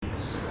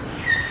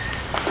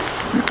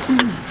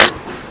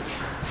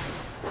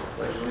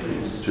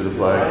to the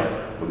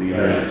flag of the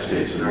United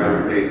States of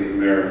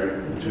America,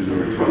 and to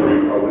the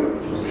republic for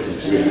which it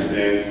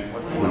stands,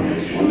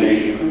 one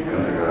nation,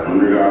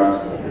 under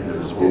God,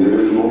 indivisible,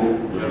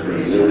 with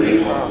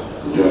liberty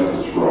and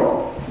justice for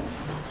all.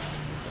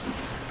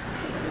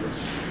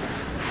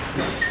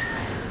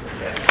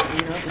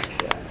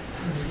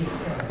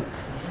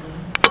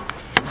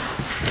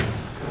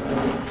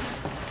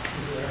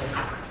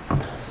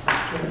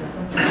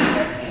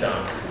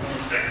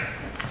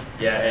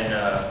 Yeah, and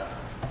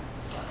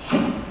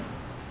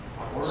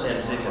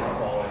Sam Sig's gonna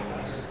call in.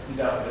 He's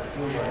out with the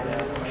flu right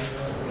now.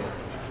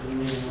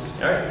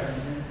 All right.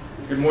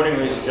 Good morning,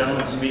 ladies and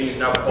gentlemen. This meeting is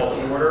now called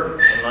to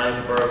order. In line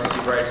with the Borough of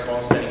Seabright's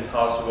longstanding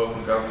policy of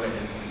open government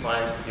and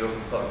compliance with the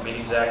Open Public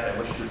Meetings Act, I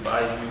wish to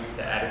advise you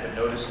that adequate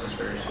notice of this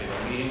very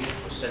scheduled meeting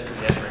was sent to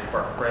the Asbury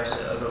Park Press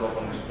and other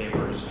local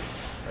newspapers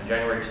on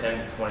January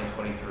 10th,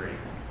 2023.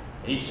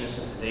 In each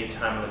instance, the date,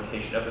 time, and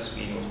location of this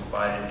meeting was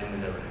provided in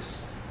the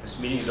notice. This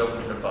meeting is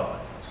open to the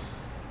public.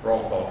 Roll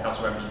call.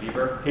 Council members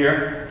Bieber.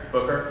 Here.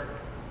 Booker.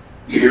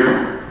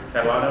 Here.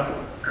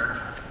 Catalano.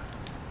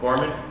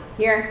 Gorman.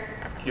 Here.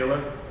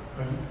 Keeler.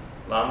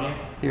 Lomney.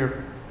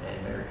 Here.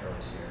 And Mayor Hill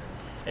is here.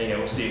 And yeah,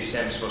 we'll see.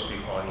 Sam is supposed to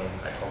be calling in.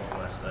 I told him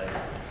last night.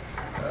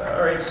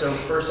 All right, so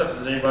first up,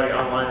 does anybody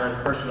online or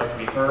in person like to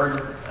be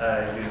heard?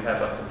 You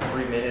have up to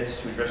 3 minutes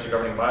to address the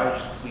governing body.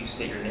 Just please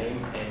state your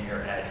name and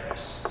your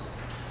address.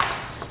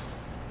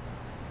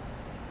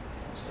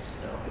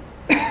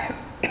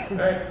 All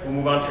right, we'll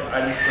move on to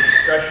items for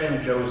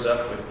discussion. Joe's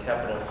up with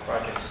capital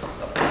projects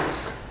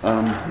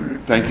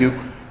updates. Thank you.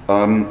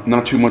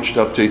 Not too much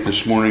to update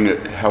this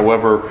morning.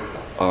 However,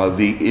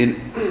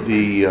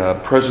 the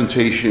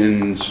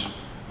presentations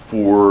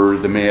for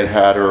the Mad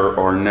Hatter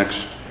are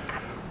next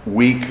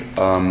week.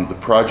 The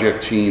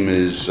project team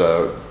is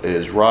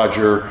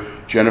Roger,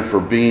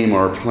 Jennifer Beam,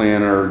 our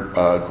planner,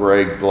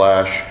 Greg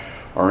Blash,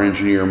 our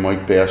engineer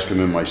Mike Bascom,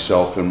 and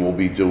myself, and we'll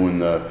be doing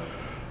the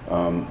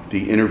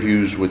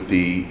interviews with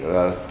the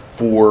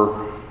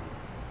 4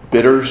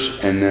 bidders,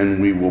 and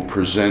then we will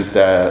present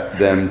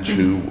them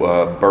to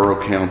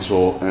Borough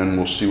Council, and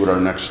we'll see what our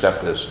next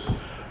step is.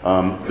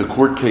 The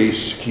court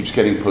case keeps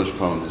getting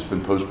postponed. It's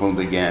been postponed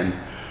again.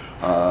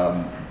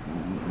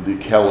 The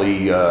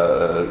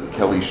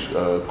Kelly's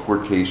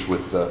court case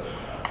with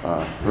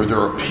or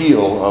their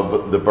appeal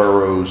of the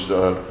borough's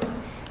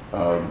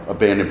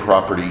abandoned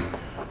property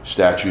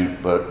statute,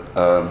 but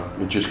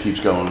it just keeps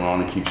going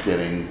on. It keeps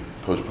getting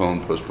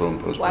postponed.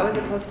 Why was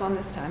it postponed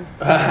this time?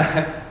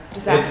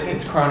 Just It's asking.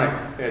 chronic.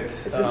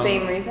 It's the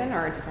same reason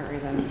or a different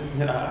reason?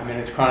 I mean,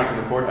 it's chronic in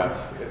the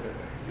courthouse.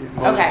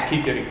 Most Okay.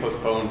 keep getting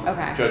postponed.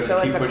 Okay. Judges So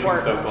keep it's a pushing court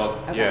stuff motion.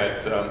 up. Okay. Yeah,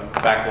 it's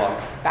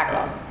backlog.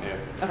 Backlog.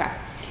 Yeah. Okay.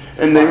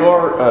 And they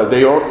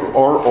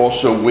are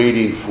also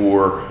waiting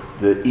for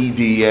the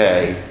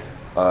EDA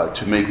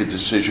to make a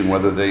decision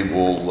whether they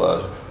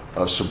will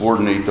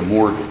subordinate the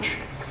mortgage.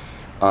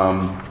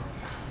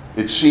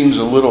 It seems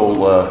a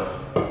little.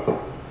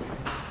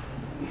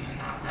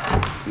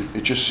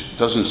 It just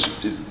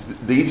doesn't.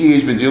 The EDA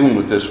has been dealing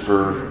with this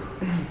for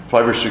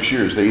 5 or 6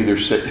 years. They either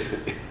say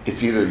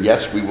it's either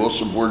yes, we will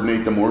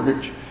subordinate the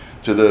mortgage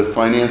to the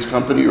finance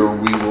company, or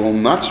we will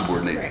not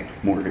subordinate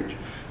the mortgage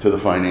to the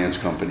finance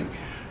company.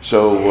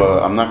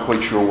 So I'm not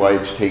quite sure why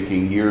it's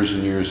taking years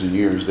and years and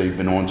years. They've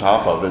been on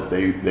top of it.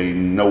 They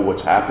know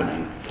what's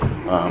happening,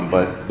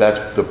 but that's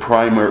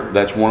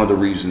That's one of the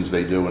reasons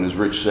they do. And as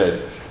Rich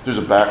said, there's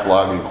a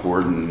backlog in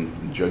court,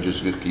 and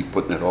judges just keep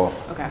putting it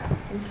off. Okay.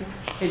 Thank you.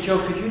 Hey, Joe,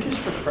 could you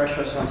just refresh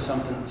us on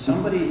something?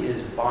 Somebody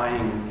is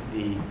buying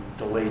the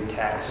delayed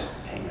tax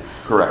payment.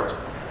 Correct.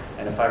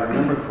 And if I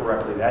remember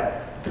correctly,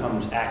 that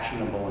becomes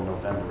actionable in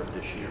November of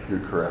this year. You're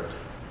correct.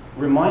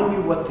 Remind me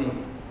what the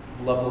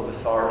level of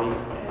authority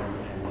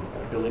and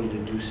ability to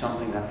do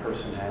something that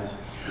person has.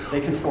 They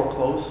can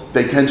foreclose?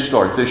 They can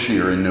start this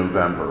year in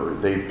November.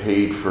 They've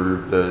paid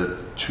for the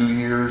 2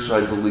 years, I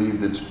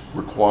believe, that's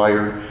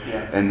required,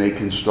 Yeah. and they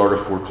can start a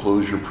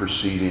foreclosure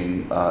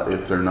proceeding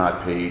if they're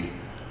not paid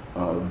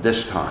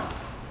this time.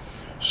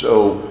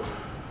 So,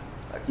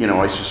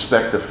 I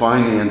suspect the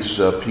finance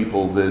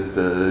people that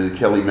the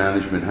Kelly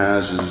management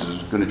has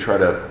is going to try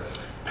to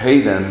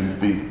pay them,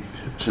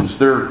 since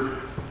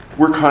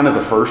we're kind of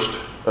the first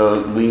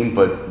lien,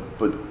 but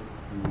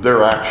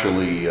they're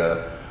actually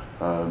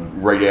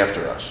right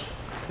after us.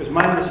 Because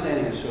my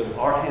understanding is sort of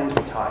our hands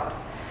were tied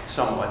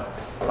somewhat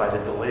by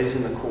the delays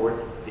in the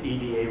court, the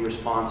EDA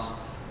response.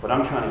 What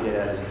I'm trying to get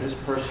at is that this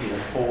person that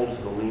holds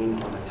the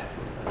lien on the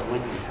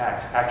delinquent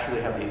tax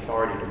actually have the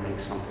authority to make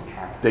something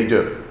happen. They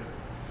do.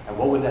 And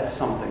what would that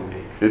something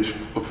be? It's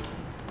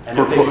And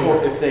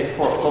foreclosure. if they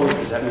foreclose,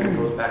 does that mean it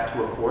goes back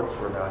to a court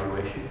for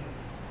evaluation?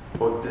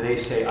 Or do they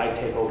say, I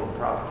take over the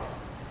property?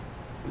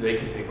 They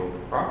can take over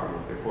the property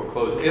if they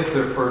foreclose, if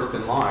they're first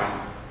in line.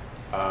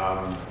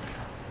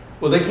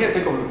 Well, they can't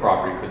take over the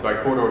property because by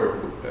court order,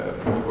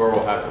 the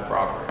borough has the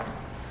property.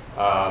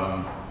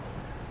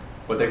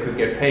 But they could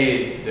get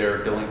paid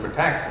their delinquent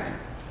tax lien.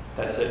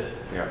 That's it.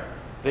 Yeah.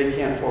 They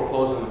can't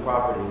foreclose on the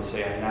property and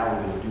say, now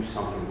I'm going to do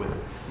something with it.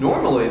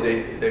 Normally,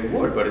 they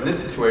would, but in this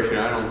situation,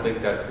 I don't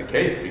think that's the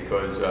case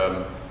because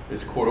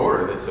there's a court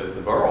order that says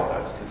the borough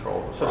has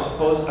control of the So property.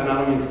 suppose, and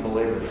I don't mean to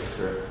belabor this,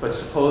 sir, but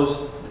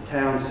suppose the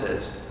town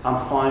says, I'm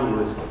fine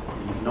with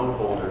the note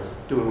holder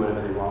doing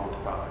whatever they want with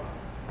the property.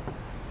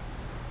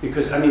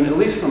 Because, I mean, at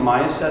least from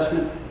my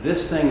assessment,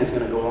 this thing is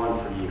going to go on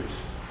for years,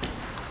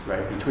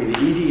 right? Between the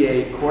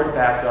EDA, court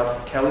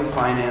backup, Kelly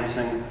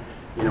financing,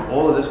 you know,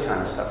 all of this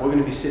kind of stuff. We're going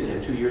to be sitting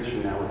here 2 years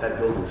from now with that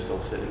building still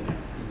sitting there.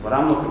 What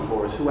I'm looking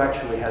for is who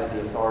actually has the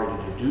authority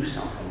to do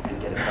something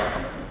and get it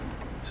done.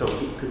 So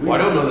could we? Well,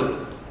 I don't know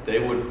that they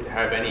would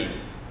have any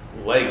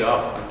leg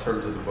up in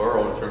terms of the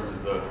borough, in terms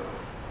of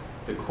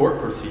the court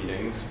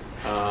proceedings,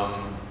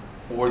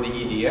 or the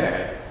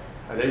EDA.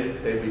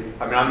 They'd be,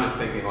 I mean, I'm just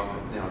thinking on,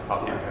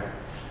 top of my head.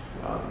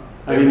 I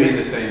They'd mean, be in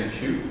the same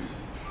shoes.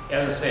 Yeah, I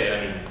was gonna say,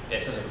 I mean,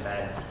 it sounds like a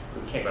bad,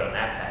 we can't go down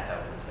that path, I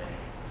would think.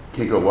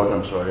 Can't go what,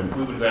 I'm sorry.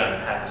 We would go down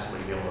the path of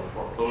somebody being able to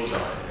foreclose on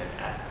it and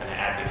then kind of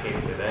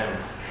advocate to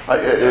them.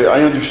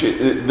 I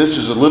understand, this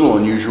is a little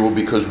unusual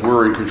because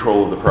we're in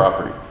control of the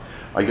property.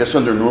 I guess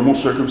under normal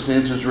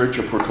circumstances, Rich,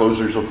 a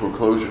foreclosure's a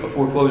foreclosure. A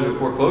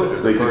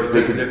foreclosure. They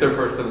could- If they're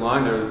first in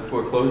line, they'll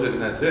foreclose it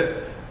and that's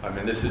it. I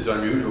mean, this is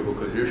unusual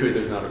because usually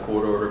there's not a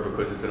court order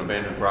because it's an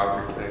abandoned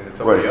property saying that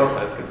somebody Right. else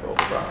has control of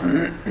the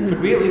property.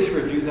 Could we at least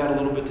review that a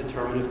little bit,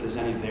 determine if there's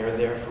any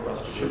there for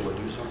us to be able to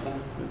do something?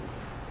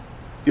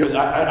 Yep. Because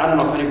I don't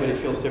know if anybody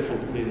feels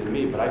differently than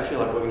me, but I feel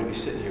like we're going to be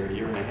sitting here a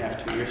year and a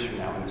half, 2 years from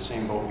now in the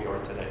same boat we are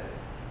today.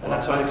 And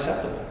that's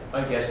unacceptable.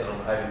 I guess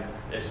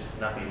it's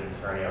not being an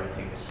attorney, I would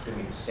think it's gonna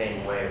be the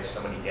same way if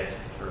somebody gets it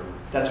through.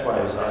 That's why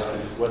I was asking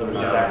whether or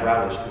not that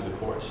route is through the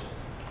courts.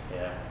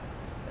 Yeah,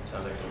 that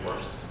sounds like the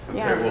worst.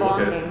 Yeah, Okay, it's we'll look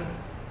long at- game.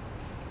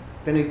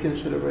 Any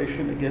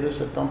consideration to get us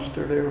a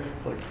dumpster there,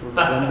 like for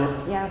November?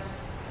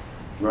 Yes.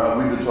 Rob,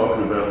 we've been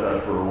talking about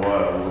that for a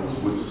while.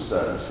 What's the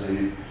status,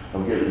 Dave?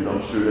 I'm getting a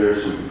dumpster there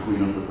so we can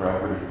clean up the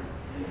property.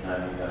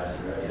 Anytime you guys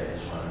are ready, I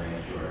just want to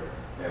make sure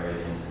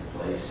everything's in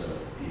place so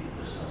people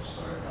just don't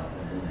start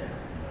dumping in there.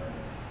 You know,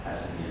 it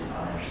has to be a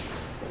time.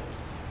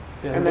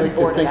 Yeah, And I'd then like to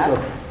board it think up?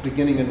 of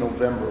beginning of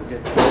November,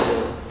 get to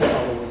the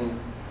Halloween.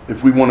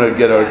 If we want to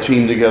get our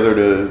team together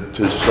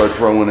to start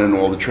throwing in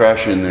all the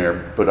trash in there,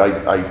 but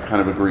I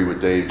kind of agree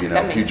with Dave,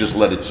 That if you makes just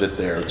let it sit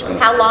there, it's going to...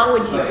 How long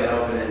would It's like you, an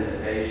open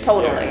invitation.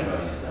 Totally.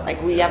 Everybody's done.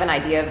 like, we have an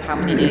idea of how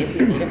many days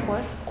we need it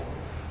for?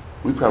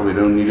 We probably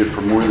don't need it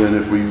for more than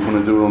if we want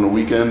to do it on the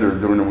weekend or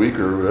during the week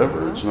or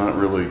whatever. It's not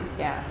really...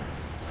 Yeah.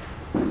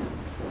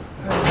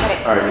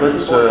 All right,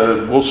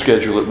 we'll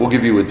schedule it. We'll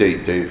give you a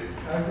date, Dave.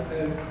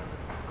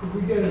 Could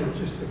we get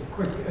just a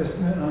quick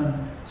estimate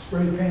on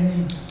spray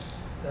painting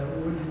that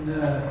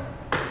wooden,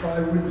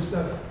 plywood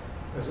stuff?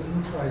 Because it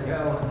looks like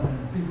hell,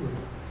 and people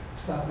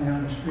stop me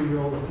on the street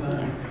all the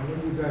time.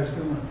 What are you guys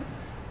doing?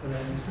 But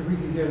so we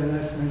could get an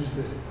estimate,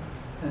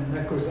 and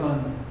that goes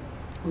on.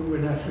 We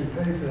wouldn't actually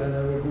pay for that.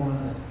 That would go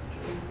on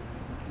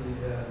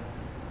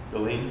The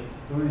lien?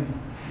 the lien.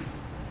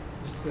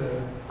 Just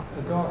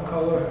a dark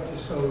color,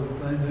 just so it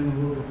blend in a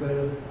little bit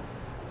better.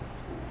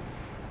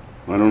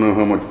 I don't know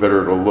how much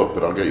better it'll look,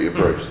 but I'll get you a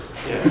price.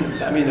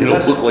 Yeah, I mean, the It'll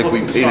best look like we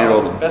looking painted side-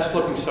 all the- The best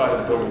looking side of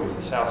the building is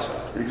the south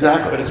side. But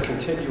Exactly. it's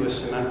contiguous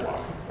cement block.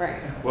 Right.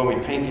 When we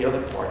paint the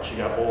other parts, you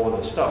got all of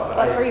the stuff, but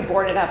Well, that's I where you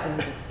board it up and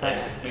just.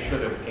 Nice, make sure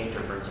the painter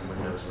brings some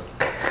windows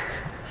with.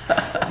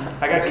 got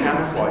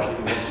camouflage that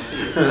you wouldn't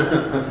see.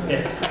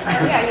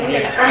 Yeah, you need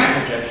it. Yeah,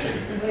 projection.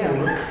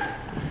 Yeah,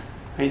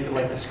 Paint it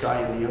like the sky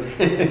and the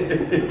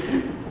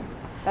ocean.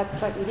 that's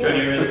what you do. Jody,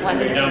 you're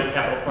Blend it in. done with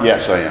capital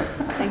projects? Yes, I am.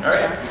 Thanks, All Joe.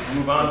 right, we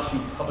move on to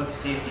public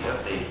safety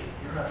update.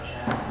 You're up,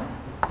 Chad.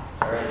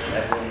 All right,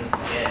 Chad Williams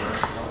again.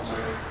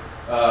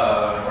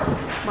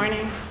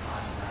 Morning.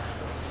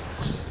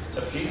 It's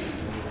up to you.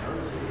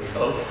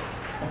 Hello.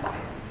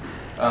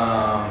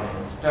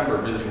 September,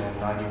 busy one,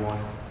 91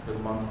 for the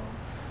month,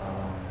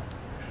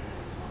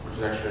 which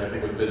is actually, I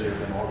think, was busier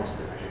than August.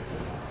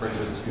 It brings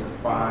us to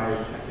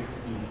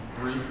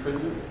 563 for the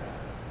year.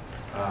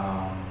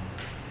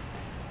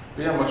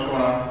 We have much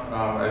going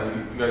on. As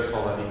you guys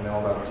saw that email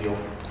about Deal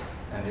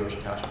and the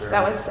Ocean Township area.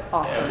 That was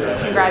awesome. Yeah,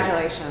 yeah.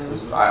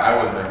 Congratulations. I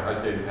wasn't there. I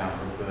stayed in town,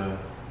 but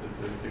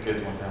the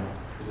kids went down.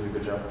 They did a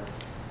good job.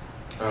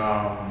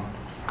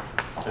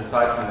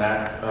 Aside from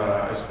that,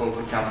 I spoke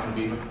with Councilman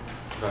Beaver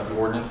about the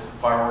ordinance,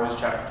 fire ordinance,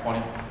 chapter 20.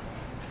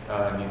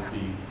 Needs to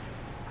be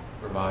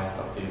revised,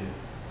 updated.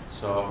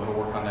 So I'm going to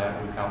work on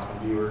that with Councilman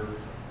Beaver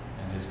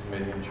and his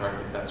committee and try to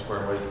get that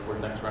squared away for the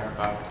next round of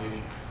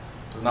application.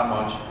 So not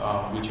much.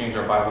 We changed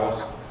our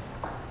bylaws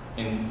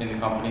in the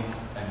company,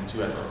 and the two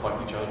have to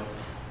reflect each other.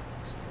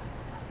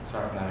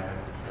 Aside from that, I got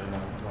really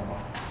nothing going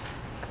on.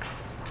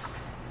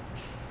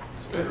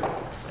 It's good.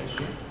 Thanks,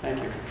 Chief.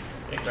 Thank you.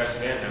 Hey, congrats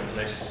again, that was a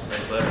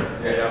nice letter.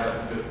 Yeah.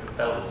 Yeah, good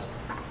fellas.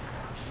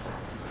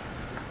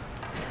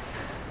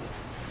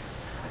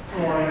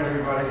 Good morning,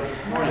 everybody.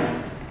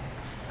 Morning.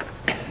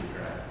 I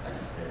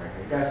can stay right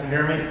here. You guys can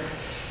hear me?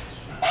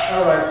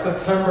 All right,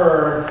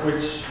 September,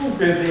 which was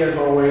busy as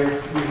always.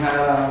 We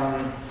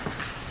had,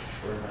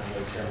 where's my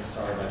notes here?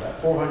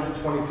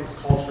 426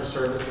 calls for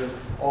services,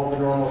 all the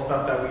normal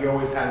stuff that we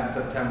always had in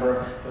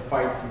September, the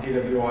fights, the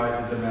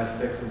DWIs, the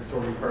domestics, the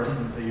disorderly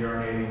persons, the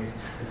urinatings,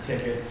 the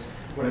tickets.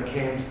 When it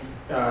came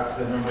to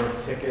the number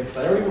of tickets,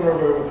 I already went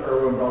over it with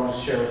Erwin, but I'll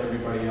just share with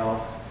everybody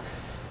else.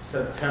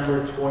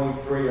 September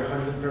 23,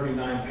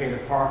 139 paid to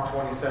park,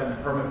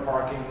 27 permit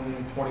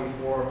parking,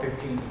 24,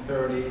 15 to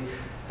 30,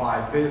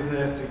 5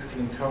 business,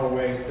 16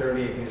 towaways,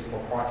 38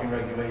 municipal parking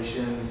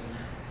regulations,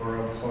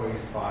 borough employee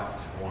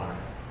spots, 1.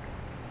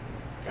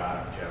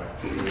 Got him, Joe.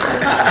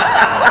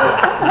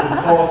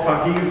 The tall son,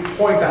 he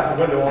points out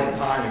the window all the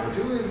time. He goes,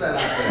 "Who is that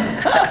out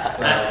there?"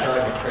 So it's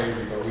driving me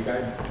crazy, but we got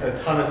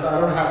a ton of. I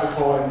don't have the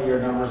total end of year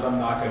numbers. I'm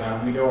not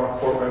gonna. We know our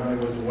court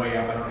revenue was way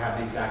up. I don't have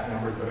the exact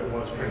numbers, but it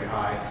was pretty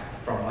high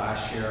from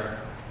last year.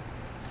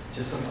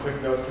 Just some quick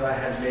notes that I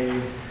had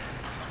made.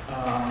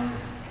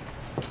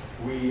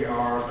 We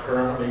are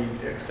currently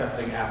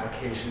accepting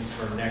applications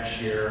for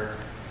next year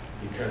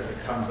because it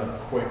comes up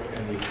quick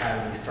and the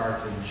academy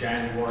starts in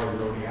January.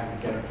 We already have to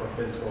get it for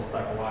physical,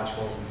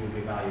 psychologicals, and do the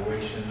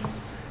evaluations.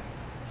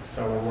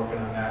 So we're working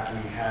on that.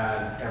 We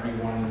had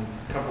everyone,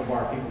 a couple of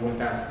our people went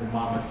down to the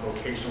Monmouth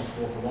Vocational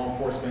School for Law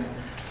Enforcement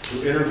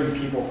to interview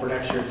people for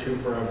next year too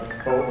for a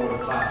boatload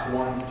of class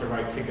 1s to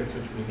write tickets,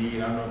 which we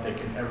need. I don't know if they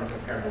can ever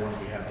compare to the ones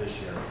we have this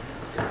year,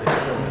 because they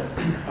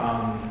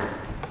killed it.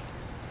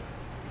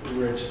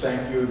 Rich,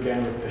 thank you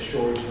again with the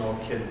Shore Regional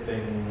Kid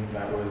thing.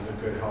 That was a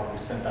good help. We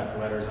sent out the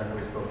letters. I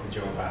already spoke to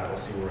Joe about it. We'll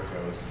see where it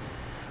goes.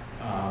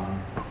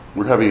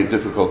 We're having a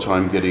difficult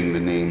time getting the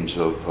names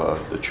of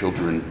the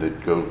children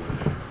that go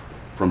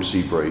from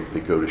Seabright,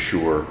 that go to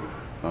Shore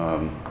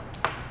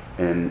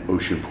and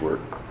Oceanport.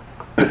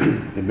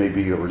 It may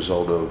be a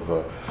result of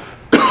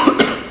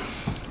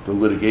the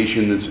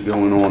litigation that's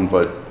going on,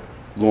 but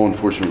law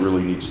enforcement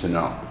really needs to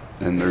know.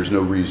 And there's no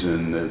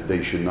reason that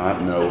they should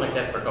not It's know. been like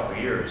that for a couple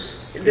of years.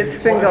 It's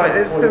been like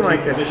this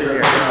for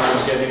years. I'm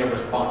not getting a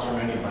response from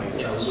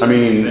anybody. So I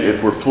mean,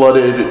 if we're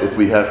flooded,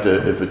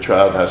 if a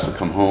child has to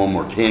come home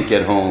or can't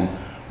get home,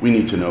 we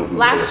need to know who.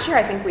 Last year,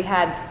 I think we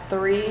had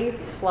 3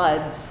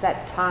 floods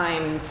that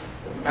timed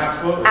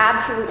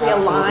absolutely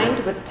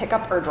aligned with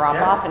pickup or drop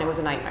off, and it was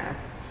a nightmare.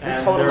 A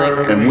And total there-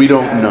 nightmare. And we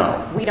don't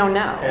know. We don't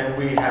know. And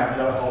we have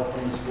no help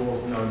from the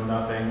schools, no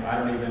nothing. I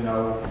don't even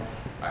know.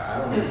 I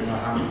don't even know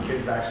how many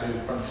kids actually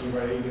from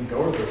Seabright even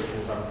go to those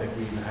schools. I don't think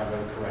we even have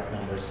a correct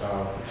number.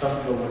 So it's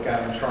something to look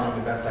at. I'm trying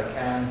the best I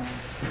can.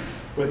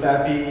 With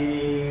that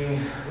being,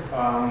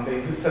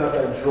 they did set up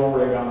that drill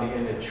rig on the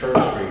end of Church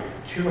Street.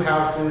 2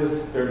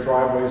 houses, their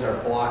driveways are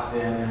blocked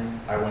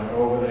in. I went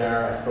over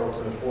there. I spoke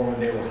to the foreman.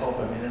 They will help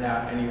them in and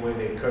out any way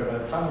they could. By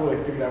the time we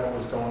really figured out what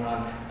was going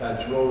on,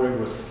 that drill rig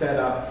was set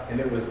up and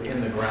it was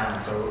in the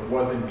ground, so it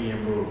wasn't being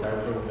moved. I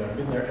was over there. I've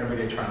been there every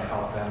day trying to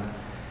help them.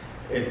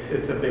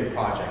 It's a big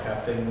project.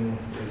 That thing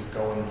is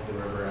going into the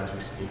river as we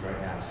speak right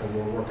now. So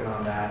we're working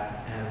on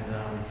that,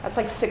 and That's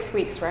like 6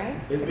 weeks, right?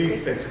 at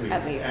least 6 weeks.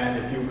 At least.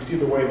 And if you see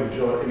the way the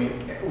drill, I mean,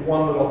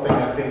 one little thing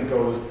that thing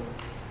goes,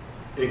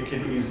 it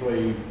could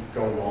easily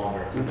go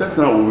longer. But that's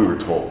not what we were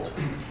told.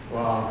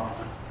 Well,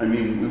 I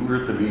mean, we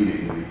were at the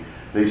meeting.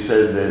 They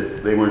said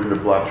that they weren't going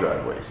to block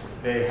driveways.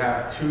 they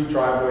have 2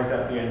 driveways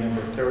at the end,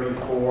 number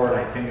 34, and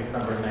I think it's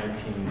number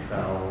 19.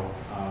 So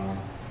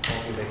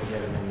hopefully they can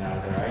get them in and out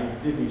of there.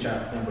 I did reach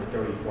out to number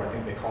 34. I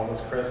think they called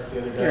us, Chris,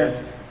 the other day.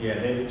 Yes.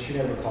 Yeah, she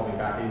never called me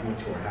back. They even went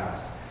to her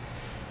house.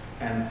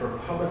 And for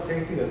public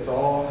safety, that's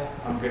all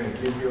I'm going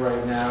to give you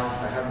right now.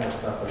 I have more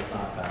stuff, but it's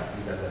not that.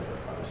 You guys have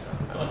other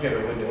stuff. I don't know if you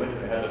have a window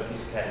into it. How the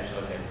police academies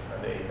looking? Are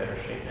they in better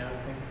shape now, I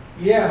think?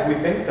 Yeah, we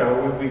think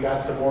so. We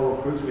got some more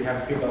recruits. We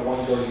have people that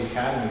want to go to the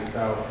academy,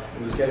 so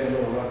it was getting a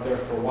little rough there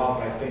for a while.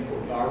 But I think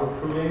with our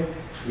recruiting,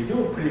 we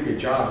do a pretty good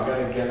job. We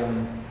got to get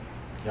them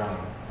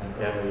young and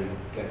really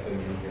get them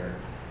in here.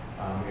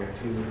 We have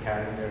 2 in the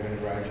academy. They're going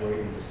to graduate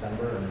in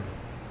December. And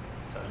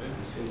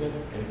Sounds good.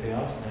 anything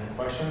else? Any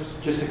questions?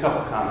 Just a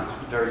couple comments,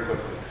 very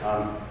quickly.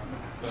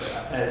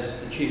 As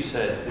the chief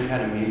said, we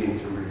had a meeting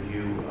to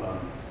review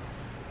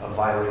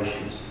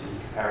violations in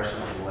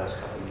comparison over the last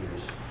couple of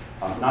years.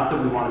 Not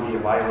that we want to be a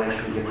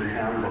violation-giving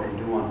town, but we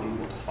do want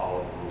people to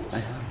follow the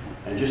rules.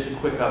 And just a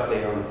quick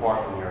update on the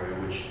parking area,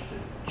 which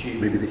the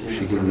chief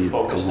She gave me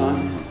focused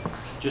on.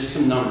 Just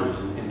some numbers.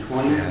 In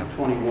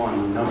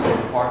 2021, the number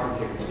of parking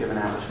tickets given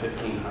out was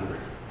 1,500.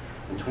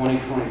 In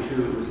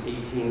 2022, it was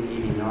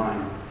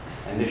 1,889,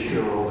 and this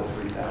year we're over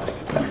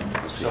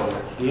 3,000. So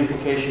the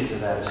implications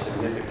of that is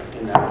significant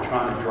in that we're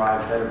trying to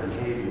drive better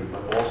behavior,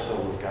 but also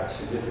we've got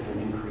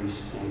significant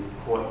increase in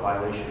court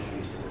violation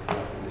fees that we're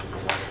collecting as a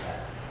result of that.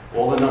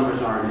 All the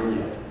numbers aren't in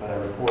yet, but I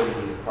reported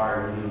in the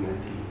prior meeting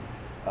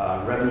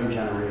that the revenue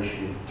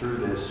generation through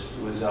this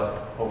was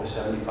up over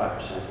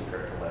 75%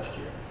 compared to last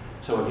year.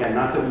 So again,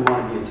 not that we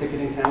want to be a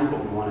ticketing town,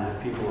 but we want to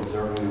have people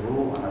observing the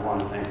rule, and I want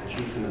to thank the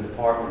chief and the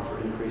department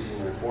for increasing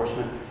their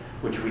enforcement,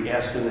 which we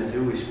asked them to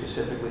do. We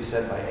specifically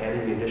said by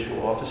adding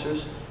additional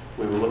officers,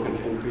 we were looking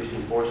for increased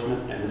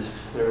enforcement, and this is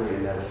clearly a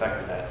net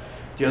effect of that.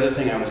 The other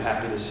thing I was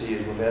happy to see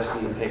is we've asked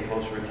them to pay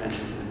closer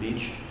attention to the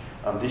beach.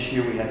 This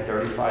year, we had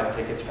 35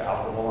 tickets for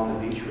alcohol on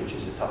the beach, which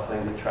is a tough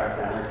thing to track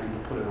down, or people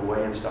put it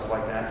away and stuff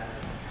like that.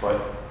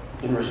 But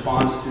in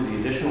response to the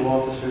additional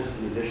officers,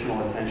 the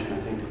additional attention, I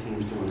think the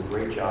team's doing a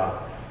great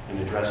job in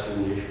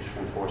addressing the issues for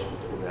enforcement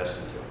that we've asked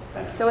them to.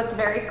 Thank you. So it's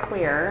very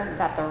clear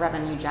that the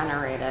revenue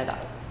generated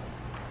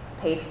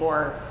pays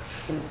for,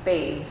 in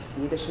spades,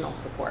 the additional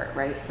support,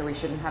 right? So we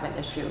shouldn't have an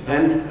issue. going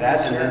Then into that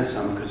next and year. then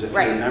some, because if you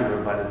Right. remember,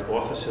 by the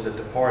officer that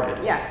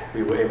departed, Yeah,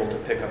 we were able to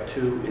pick up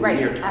 2 in right,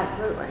 near term.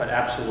 absolutely. But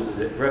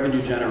absolutely, the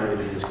revenue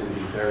generated is going to be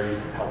very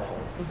helpful.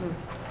 Mhm.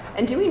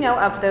 And do we know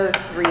of those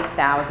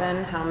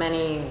 3,000, how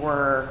many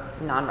were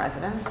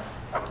non-residents?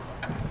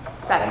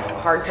 Is that a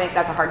hard thing?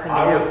 That's a hard thing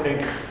I to would do?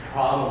 think it's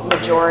probably.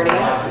 Majority?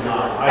 Vast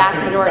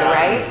Vast majority,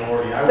 right?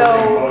 Majority. I So- would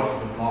think most of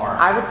them are.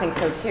 I would think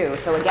so too.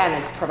 So again,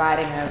 it's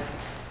providing a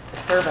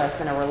service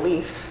and a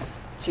relief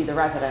to the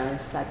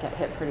residents that get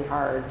hit pretty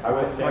hard. I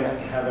would with sort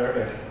think, of- Heather,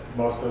 if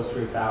most of those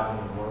 3,000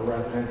 were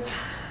residents.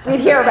 We'd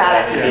hear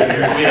about it.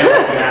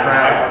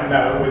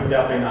 No, it would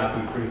definitely not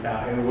be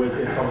 3,000. It would,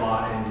 it's a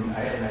lot, and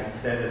I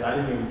said this, I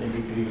didn't even think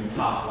we could even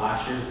top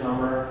last year's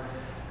number.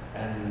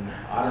 And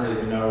I don't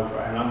even know,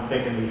 and I'm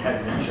thinking we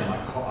had next year, I'm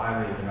like, oh, I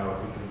don't even know if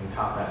we can even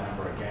top that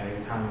number again.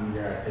 Every time you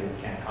hear I say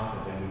we can't top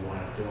it, then we wind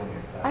up doing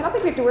it, so. I don't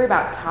think we have to worry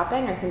about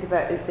topping. I think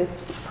that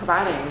it's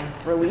providing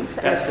relief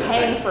and That's it's the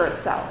paying thing. for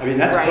itself. I mean,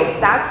 that's right. what-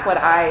 That's what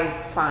I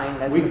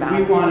find as We the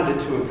value. wanted it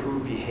to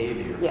improve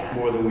behavior Yeah.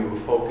 more than we were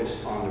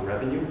focused on the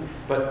revenue.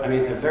 But, I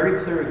mean, a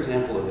very clear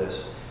example of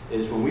this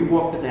is when we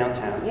walked the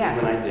downtown, Yeah,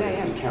 when I did, yeah,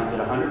 yeah. we counted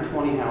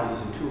 120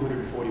 houses and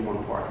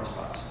 241 parking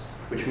spots,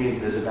 which means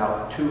there's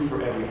about 2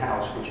 for every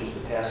house, which is the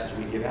passes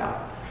we give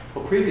out.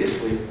 Well,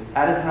 previously,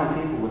 out-of-town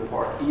people would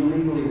park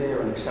illegally there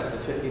and accept a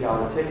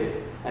 $50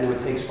 ticket, and it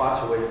would take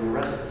spots away from the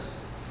residents.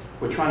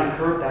 We're trying to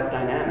curb that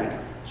dynamic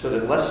so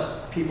that less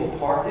people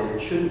park there that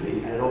shouldn't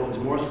be, and it opens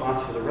more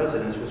spots for the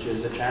residents, which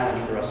is a challenge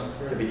for us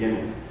to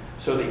begin with.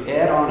 So the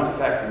add-on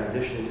effect, in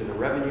addition to the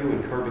revenue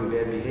and curbing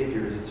bad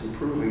behavior, is it's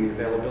improving the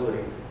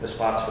availability of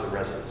spots for the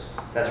residents.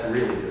 That's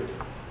really good.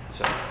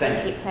 So,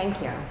 thank you.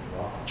 Thank you.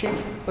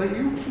 Chief, are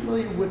you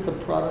familiar with the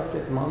product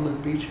that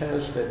Monmouth Beach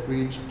has that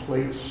reads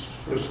plates?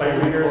 for The plate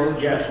stolen readers,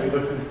 cars? yes, we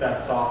looked into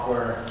that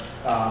software.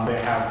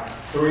 They have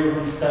 3 of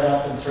them set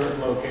up in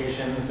certain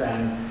locations,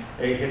 and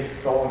they hit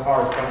stolen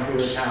cars coming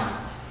through the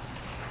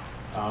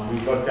town. We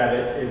looked at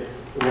it,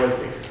 it was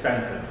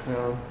expensive.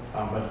 No.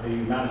 But the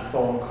amount of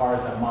stolen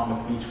cars that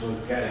Monmouth Beach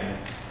was getting,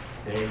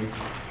 they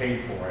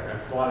paid for it.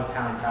 A lot of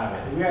towns have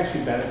it. We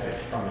actually benefit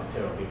from it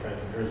too, because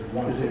there's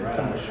one Is it right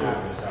on the commercial?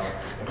 avenue, so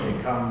if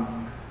they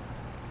come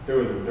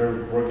through,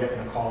 we're getting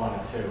a call on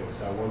it too.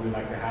 So would we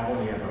like to have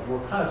one? Yeah, but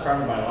we're kind of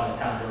surrounded by a lot of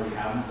towns that already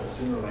have them, so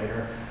sooner or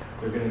later,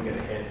 they're gonna get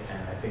a hit, and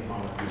I think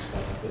Monmouth Beach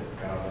lets it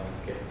go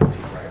and get to see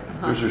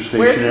right. Those are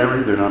Where's-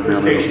 stationary, they're not They're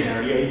mounted.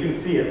 stationary, yeah, you can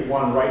see it,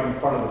 one right in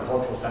front of the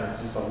cultural center,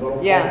 it's just a little,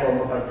 Yeah.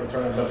 look like it's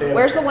running, but they have.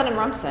 Where's the one in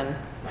Rumson?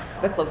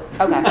 The close.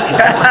 Okay.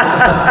 That's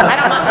fine. I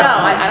don't mind. No,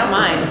 I don't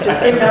mind. I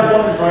Just think that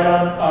one is right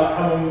on,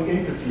 coming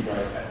into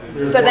Seabright.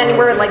 There's so then one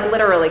we're right like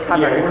literally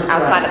covered Yeah, we're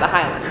outside of the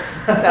Highlands.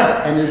 So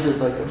And is it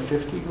like a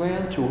 50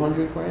 grand,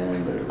 200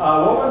 grand? Or?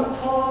 what was the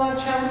total on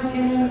that challenge when it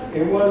came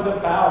in? It was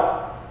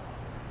about,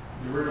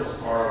 The original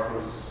startup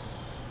was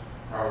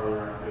probably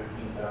around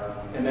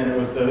 15,000. and then it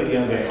was the,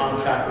 the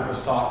contract with the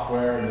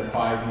software and the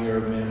 5-year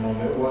minimum.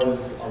 It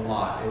was a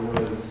lot.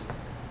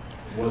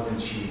 Wasn't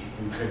cheap.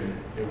 We couldn't,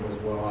 it was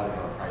well out of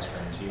our price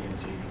range, even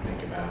to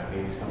think about it.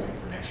 Maybe something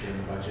for next year in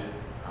the budget,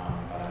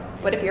 but I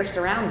don't. but if you're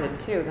surrounded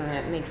too, then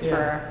it makes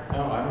for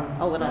No, I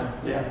don't. a little.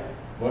 Yeah,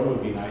 one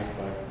would be nice,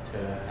 but to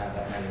have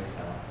that many, so,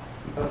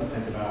 something to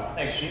think about.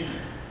 Thanks, Chief.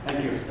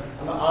 Thank you.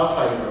 I'll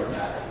tell you where it's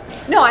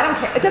at. No, I don't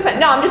care. It doesn't.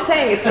 No, I'm just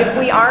saying if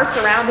we are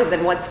surrounded,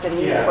 then what's the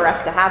need Yeah. for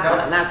us to have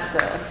one? That's the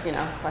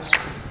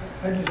question.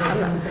 I just have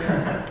one thing,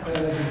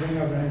 I'd like to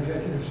bring up an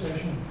executive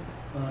session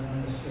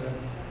on this,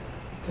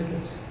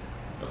 tickets.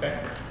 Okay.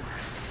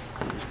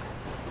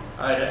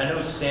 I know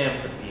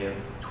Sam put the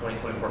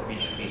 2024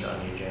 beach fees on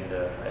the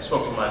agenda. I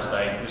spoke to him last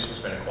night. He was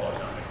going to call. He's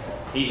not going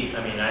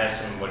to call. I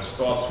asked him what his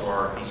thoughts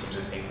were. He seems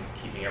to think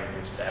keeping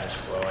everything status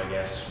quo, I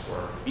guess,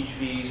 for beach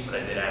fees. But I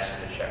did ask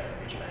him to check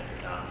with beach manager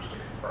Tom just to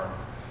confirm.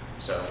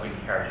 So we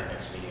can carry it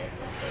next meeting, I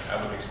think. But I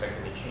wouldn't expect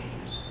any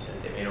changes.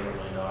 They made over $1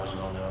 million,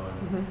 we all know,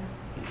 and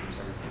he thinks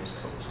everything is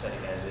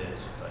copacetic as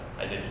is. But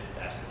I did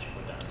ask him to check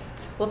with that.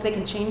 Well, if they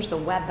can change the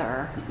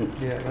weather,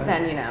 Yeah.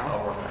 then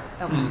I'll work on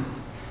it.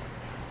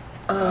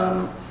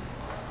 Okay.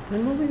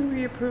 When will we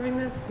be approving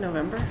this?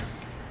 November?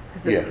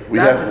 'Cause the Yeah, we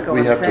vouchers have, go we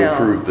on have to sale.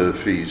 approve the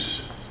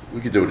fees.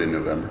 We could do it in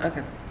November.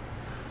 Okay.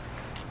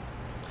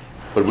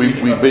 But we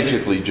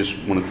basically just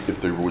want, if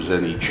there was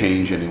any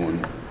change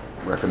anyone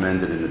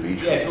recommended in the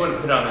beach. Yeah, if you want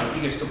to put on,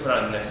 you can still put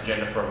on the next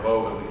agenda for a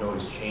vote, and we can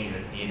always change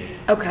it if needed.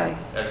 Okay.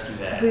 Let's do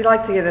that. We'd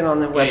like to get it on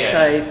the Yeah,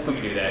 website. we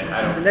can do that.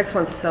 I The don't, next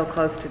one's so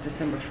close to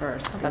December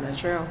 1st. Oh, that's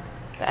true.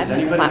 The Does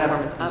Edmonds anybody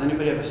platform is have, up. does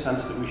anybody have a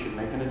sense that we should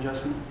make an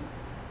adjustment?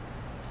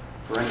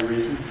 For any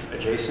reason?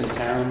 Adjacent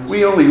towns?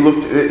 We only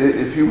looked,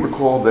 if you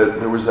recall, that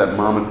there was that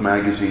Monmouth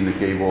magazine that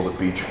gave all the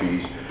beach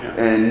fees,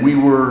 Yeah. and we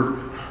were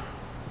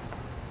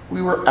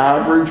We were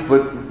average,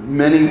 but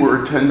many were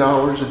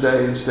 $10 a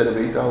day instead of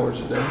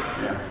 $8 a day.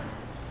 Yeah.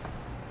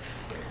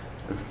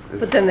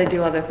 But then they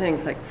do other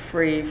things, like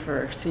free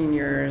for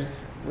seniors,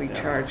 we Yeah.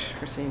 charge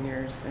for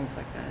seniors, things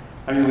like that.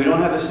 I mean, we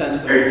don't have a sense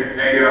that. Hey,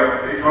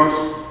 folks,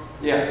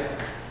 Yeah. if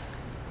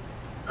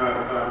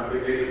I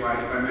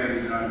may,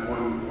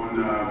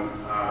 one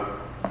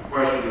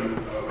question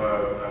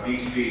of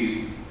beach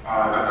fees.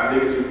 I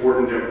think it's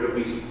important that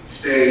we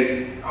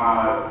stay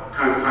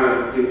kind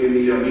of in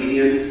the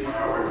median,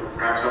 or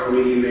perhaps upper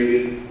median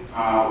maybe,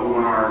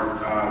 on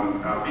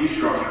our fee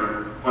structure.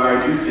 But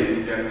I do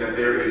think that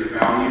there is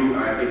value,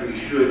 and I think we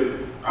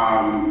should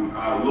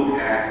look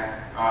at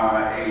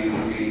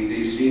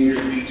a seniors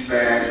beach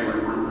bags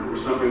or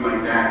something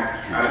like that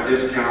at a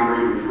discount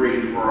or even free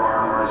for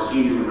our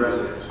senior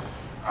residents.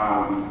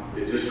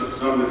 It's just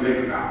something to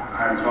think about. I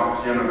haven't talked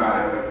to Sam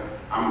about it, but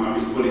I'm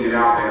just putting it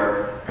out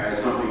there as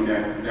something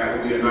that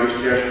would be a nice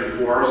gesture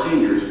for our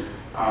seniors,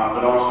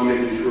 but also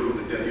making sure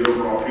that the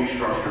overall fee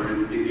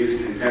structure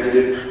is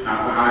competitive,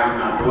 not the highest,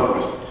 not the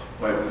lowest,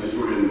 but just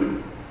sort of in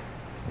the.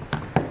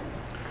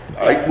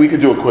 We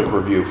could do a quick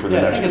review for the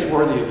Yeah, I next think it's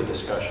meeting. worthy of a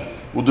discussion.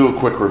 We'll do a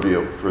quick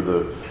review for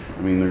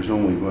there's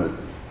only, what,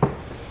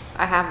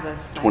 I have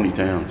this. 20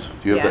 towns.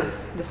 Do you have Yeah,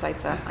 that? the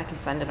site's up. I can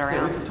send it Yeah,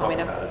 around. we can Want me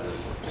talk to- about it.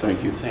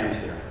 Thank you. Sam's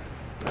here.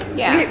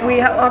 Yeah.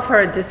 We offer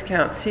a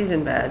discount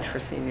season badge for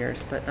seniors,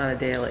 but not a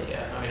daily.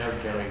 Yeah, I mean, I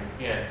would generally,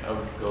 I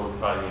would go with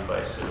probably the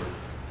advice of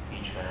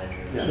each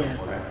manager. Yeah. So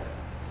Yeah. Right.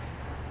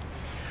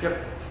 Yep.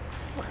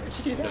 Why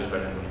don't you do Knows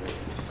better than we do,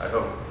 I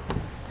hope.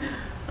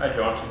 All right,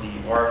 Joe, on to the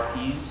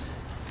RFPs.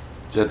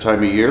 It's that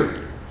time of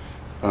year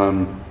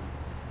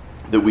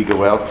that we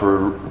go out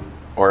for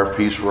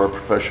RFPs for our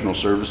professional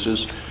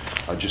services.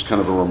 Just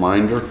kind of a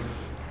reminder,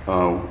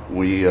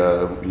 we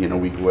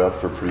go out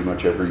for pretty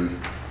much every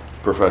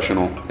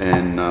professional.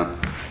 And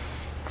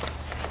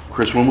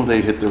Chris, when will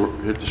they hit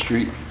the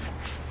street?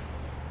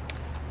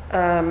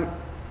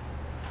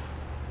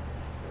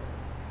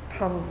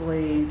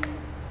 Probably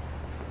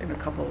in a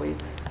couple of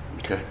weeks.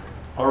 Okay.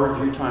 Our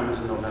review time is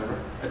in November,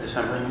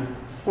 December, you mean?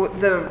 Well,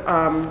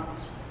 the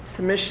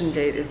submission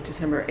date is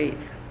December 8th.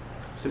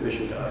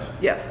 Submission to us.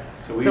 Yes.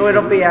 So we So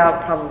it'll usually- be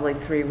out probably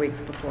 3 weeks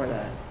before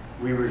that.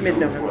 We review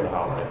Mid-November. before the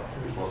holiday,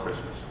 before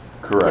Christmas.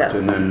 Correct. Yes.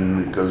 And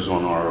then it goes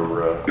on our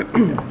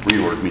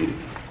reorg meeting.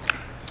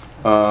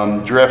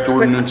 Draft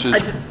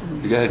ordinances.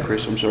 Go ahead,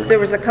 Chris. I'm sorry. There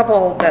was a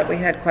couple that we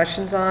had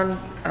questions on,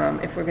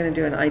 if we're going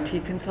to do an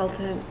IT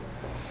consultant,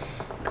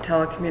 a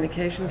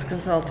telecommunications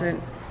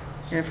consultant,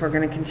 and if we're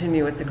going to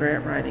continue with the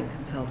grant writing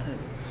consultant.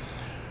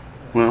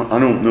 Well, I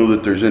don't know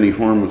that there's any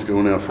harm with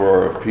going out for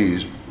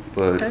RFPs,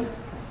 but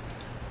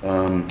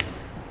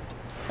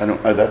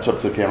Okay. that's up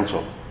to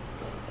council.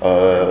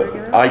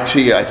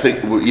 IT, I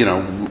think,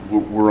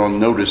 we're on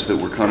notice that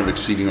we're kind of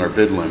exceeding our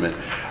bid limit.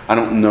 I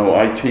don't know,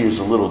 IT is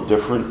a little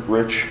different,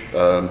 Rich,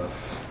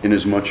 in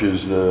as much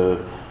as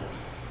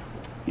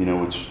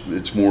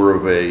it's more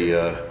of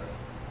a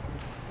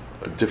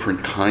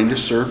different kind of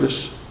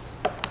service.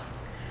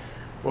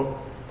 Well,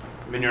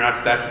 I mean, you're not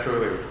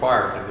statutorily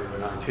required to do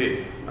an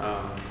IT.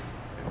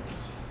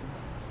 It's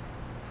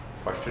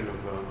a question of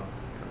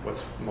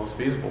what's most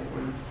feasible for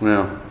you.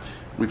 Well,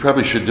 we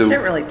probably should do.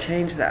 Can't really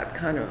change that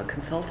kind of a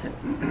consultant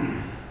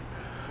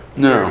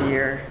No.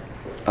 year.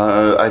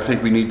 I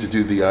think we need to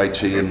do the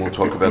IT, and we'll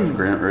talk about the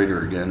grant writer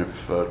again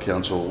if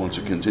council wants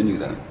to continue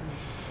that.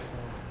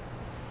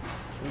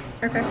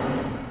 Okay.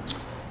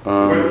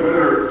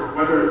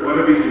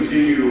 Whether we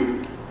continue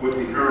with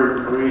the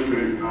current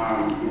arrangement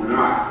or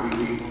not,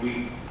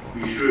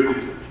 we should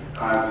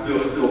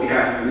still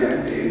cast a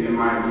net, in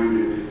my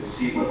view, to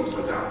see what's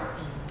out there.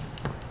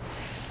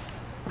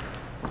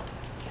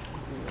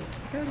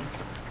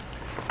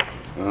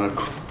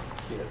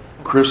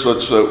 Chris,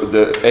 let's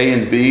the A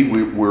and B.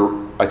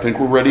 I think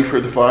we're ready for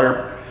the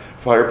fire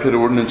pit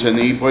ordinance and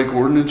the e-bike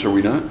ordinance. Are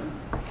we not?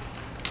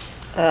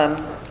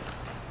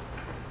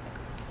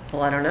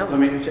 Well, I don't know. Let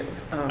me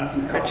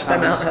Pitch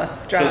them out So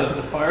drafts.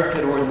 the fire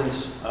pit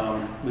ordinance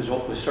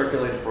was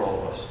circulated for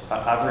all of us.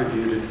 I've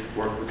reviewed it,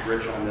 worked with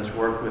Rich on this,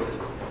 worked with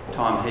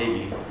Tom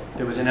Hagee.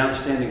 There was an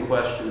outstanding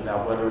question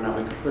about whether or not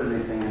we could put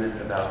anything in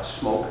it about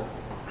smoke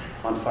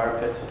on fire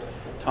pits.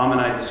 Tom and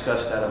I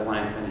discussed that at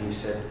length, and he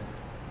said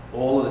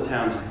all of the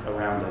towns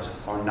around us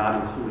are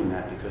not including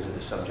that because of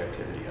the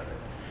subjectivity of it.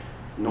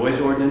 Noise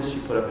ordinance,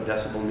 you put up a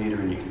decibel meter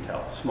and you can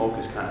tell. Smoke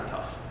is kind of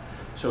tough.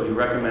 So he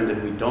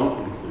recommended we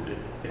don't include it.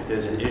 If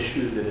there's an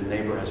issue that a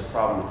neighbor has a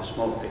problem with the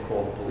smoke, they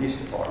call the police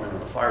department or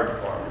the fire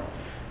department.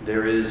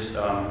 There is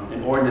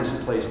an ordinance in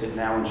place that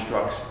now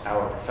instructs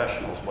our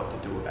professionals what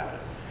to do about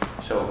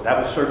it. So that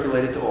was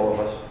circulated to all of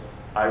us.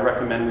 I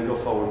recommend we go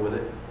forward with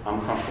it.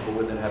 I'm comfortable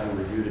with it, having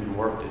reviewed it and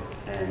worked it.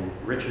 And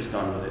Rich is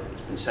done with it.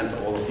 It's been sent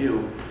to all of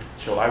you.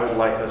 So I would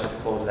like us to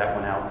close that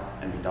one out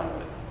and be done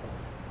with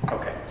it.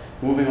 Okay,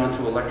 moving on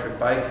to electric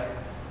bike.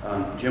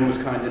 Jim was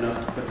kind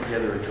enough to put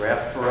together a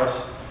draft for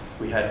us.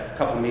 We had a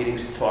couple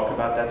meetings to talk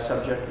about that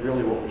subject.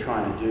 Really what we're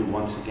trying to do,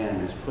 once again,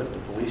 is put the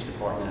police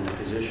department in a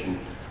position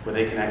where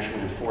they can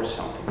actually enforce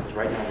something, because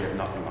right now we have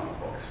nothing on the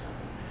books.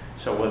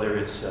 So whether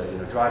it's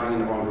driving in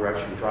the wrong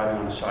direction, driving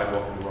on the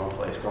sidewalk in the wrong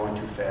place, going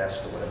too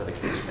fast, or whatever the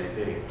case may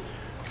be.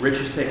 Rich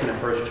has taken a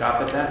first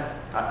chop at that.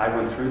 I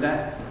went through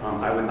that.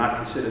 I would not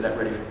consider that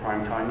ready for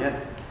prime time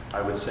yet.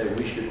 I would say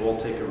we should all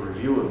take a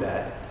review of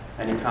that,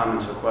 any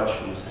comments or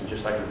questions, and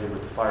just like we did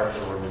with the fire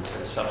code ordinance,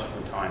 at a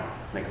subsequent time,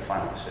 make a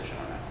final decision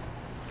on that.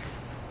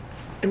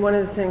 And one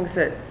of the things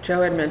that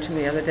Joe had mentioned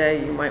the other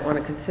day you might want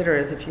to consider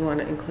is if you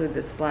want to include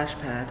the splash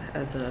pad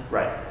as a...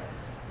 Right.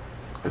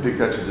 I think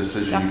that's a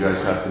decision you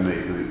guys have to make.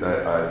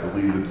 I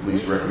believe the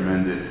police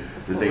recommended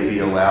that they be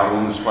allowed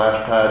on the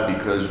splash pad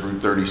because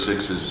Route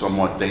 36 is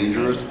somewhat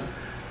dangerous.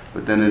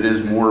 But then it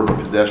is more of a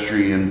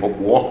pedestrian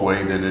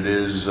walkway than it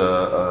is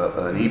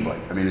an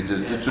e-bike. I mean,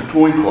 it's a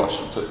towing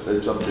cost.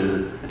 It's up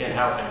to... And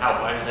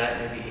how wide is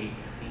that? Maybe 8 feet?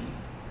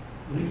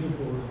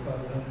 Reasonable is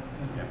about that.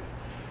 Yeah.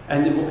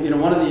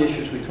 And one of the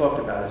issues we talked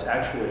about is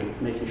actually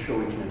making sure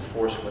we can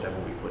enforce whatever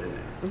we put in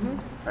there,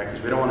 right?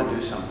 Because we don't want to do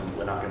something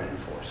we're not going to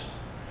enforce.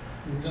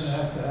 You're going to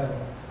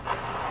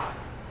have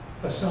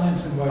assign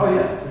somebody Oh, to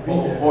yeah. be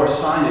there. Or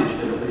signage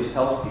that at least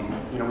tells people.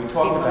 We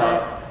talked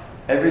about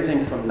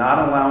everything from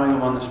not allowing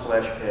them on the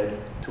splash pad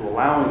to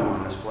allowing them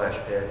on the splash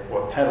pad,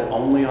 or pedal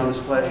only on the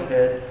splash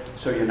pad,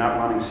 so you're not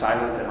running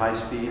silent at high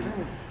speed,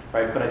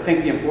 right? But I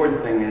think the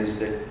important thing is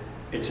that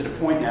it's at a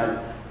point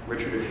now,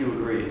 Richard, if you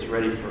agree, it's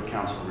ready for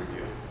council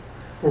review.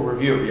 For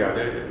review, yeah,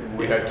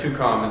 we had 2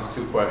 comments,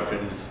 2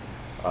 questions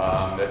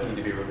that need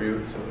to be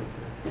reviewed, so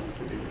to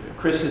be reviewed.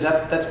 Chris,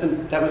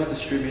 that was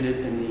distributed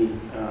in the...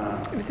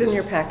 It was in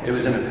your package. It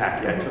was in the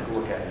packet, yeah, I took a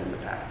look at it in the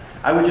packet.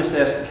 I would just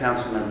ask the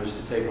council members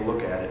to take a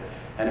look at it,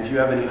 and if you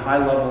have any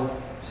high-level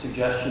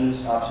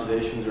suggestions,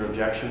 observations, or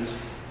objections,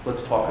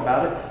 let's talk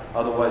about it.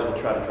 Otherwise, we'll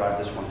try to drive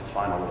this one to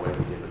final the way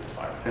we did with the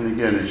fire. And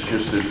again,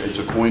 it's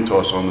a coin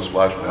toss on the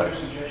splash pad.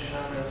 Suggestion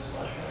on the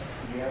splash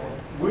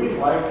pad? We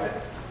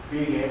liked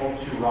being able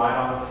to ride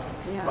on the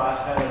splash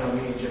pad, and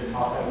when me and Jim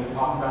talked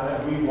about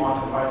that. We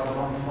want the bicycles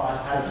on the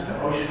splash pad,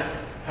 the ocean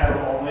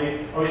pedal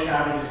only. Ocean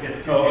Avenue just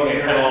gets too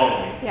dangerous. Pedal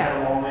only. Yeah.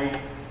 Pedal only,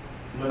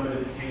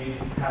 limited speed,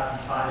 have some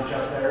signage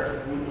up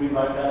there. We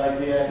like that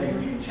idea. I think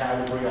we can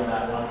chat agree on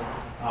that one.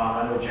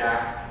 I know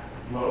Jack,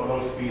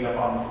 low speed up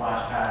on the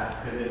splash pad,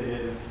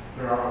 because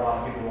there are a lot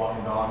of people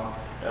walking dogs.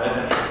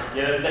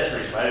 Yeah, that's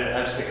reasonable.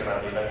 I was thinking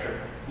about the electric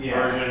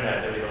version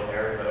at the little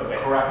area, but okay.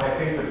 Correct. I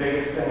think the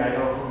biggest thing I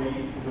know for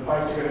me, the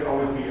bikes are going to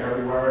always be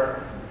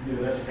everywhere. Do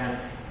the best you can.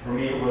 For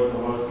me, it was the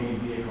low-speed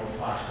vehicle /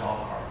 golf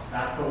carts.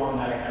 That's the one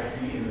that I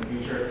see in the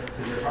future,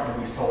 because they're starting to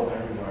be sold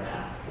everywhere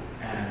now.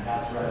 And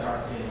that's what I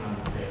start seeing on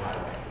the state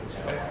highway, which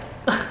I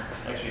like.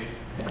 Actually,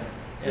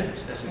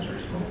 that seems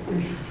reasonable.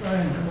 We should try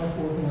and come up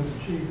working with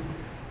the chief.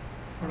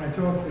 When I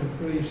talk to the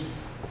police,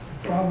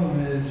 the problem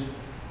is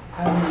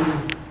how do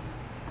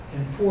you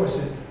enforce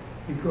it?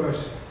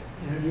 Because,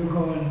 you're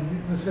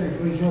going, let's say a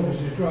police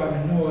officer is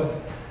driving north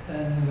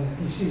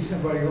and you see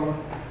somebody going,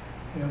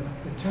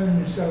 to turn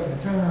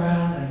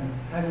around, and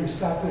how do you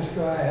stop this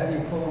guy? How do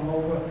you pull him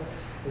over?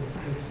 It's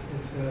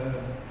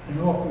an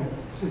awkward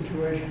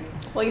situation.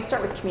 Well, you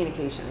start with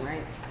communication,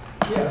 right?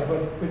 Yeah,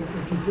 but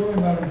if you're talking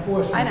about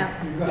enforcement, I know.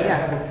 you've got to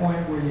Yeah. have a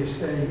point where you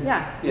stay.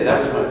 Yeah, Yeah, that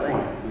was absolutely. my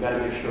point. We got to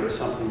make sure it's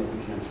something that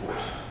we can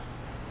enforce.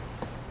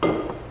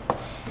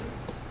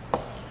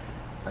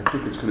 I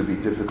think it's going to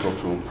be difficult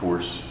to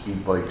enforce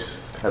e-bikes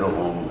pedal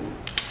only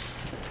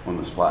on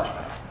the splash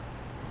pad.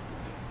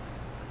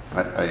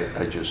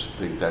 I just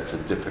think that's a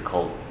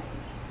difficult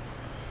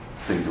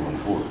thing to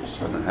enforce.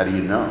 I mean, how do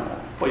you know?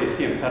 Well, you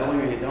see them pedaling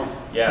or you don't?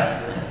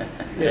 Yeah.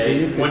 Yeah, but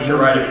you could Once you're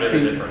move riding, your it's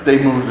feet. different.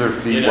 They move their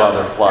feet while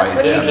they're flying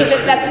That's when you down.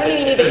 need that's when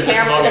you need the There's a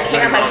camera, long the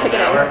camera 20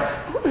 miles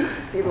an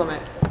ticketing. Speed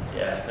limit.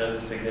 Yeah, there's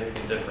a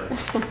significant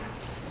difference.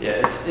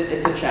 Yeah,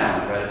 it's a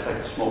challenge, right? It's like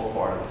a smoke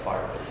part of the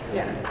fire.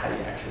 Yeah. How do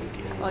you actually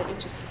deal with it? Well, you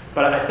just,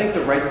 But I think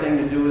the right thing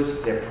to do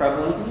is, they're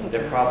prevalent,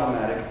 they're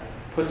problematic,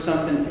 put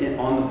something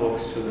on the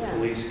books so the Yeah.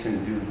 police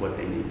can do what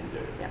they need to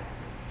do.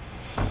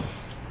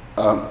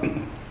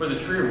 For the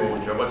tree removal,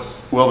 Joe,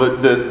 what's, Well,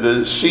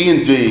 the C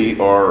and D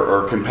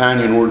are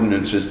companion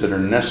ordinances that are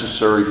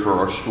necessary for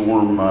our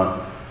storm,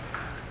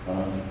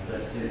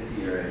 That's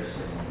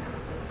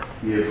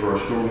for our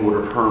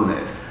stormwater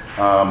permit.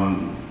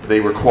 They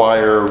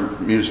require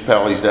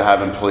municipalities to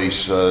have in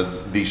place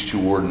these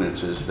 2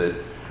 ordinances that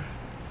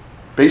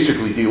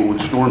basically deal with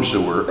storm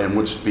sewer and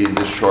what's being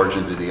discharged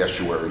into the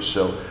estuary.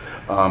 So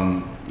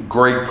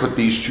Greg put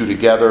these 2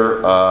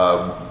 together.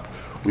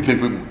 We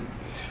think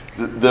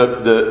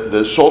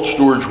the salt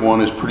storage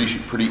one is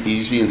pretty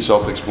easy and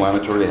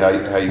self-explanatory, how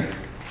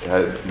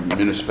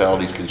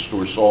municipalities can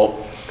store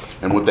salt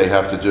and what they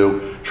have to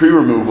do. Tree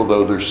removal,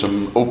 though, there's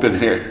some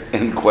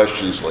open-end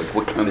questions like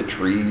what kind of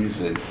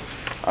trees, and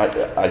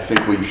I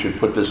think we should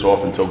put this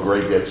off until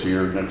Greg gets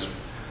here next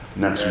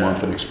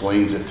month and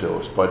explains it to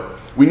us. But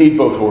we need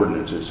both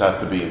ordinances, have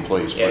to be in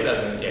place. yeah,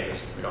 But because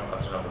we don't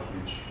have enough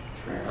huge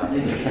tree. I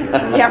think we should.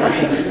 yeah,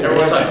 right.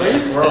 Everyone's like,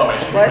 this squirrel on my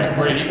street. What?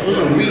 Where did he Those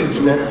go? are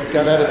weeds that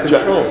got out of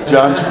control.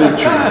 John's fig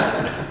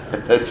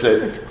trees, that's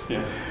it.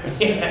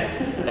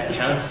 Yeah, that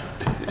counts.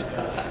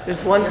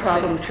 There's one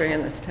problem tree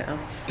in this town.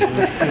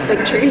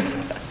 Fig trees.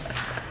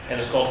 And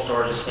the salt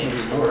storage, the same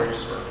storage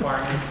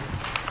requirement.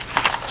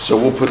 So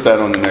we'll put that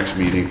on the next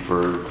meeting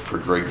for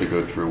Greg to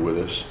go through with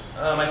us.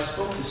 I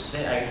spoke to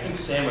Sam, I think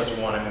Sam was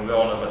the one, I mean, we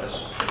all know about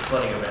this the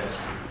flooding events,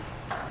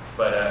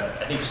 but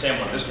I think Sam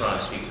wanted this one to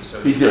speak to,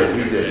 so. He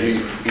did.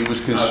 He was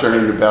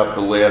concerned about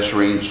the last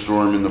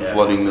rainstorm and the Yeah.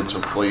 flooding that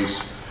took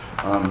place.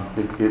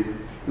 It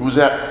was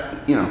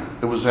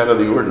it was out of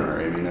the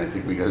ordinary. I mean, I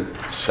think we got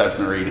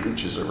 7 or 8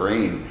 inches of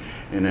rain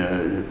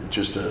in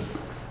just a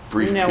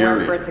brief period.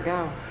 Nowhere for it to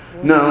go.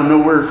 No,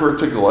 nowhere for it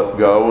to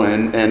go,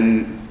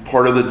 and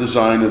part of the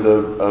design of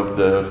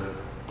the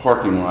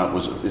parking lot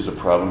is a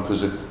problem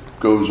because it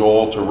goes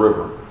all to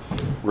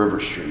River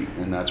Street,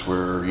 and that's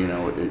where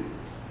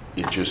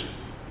it just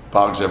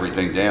bogs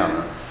everything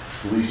down.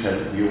 Police had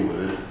to deal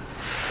with it.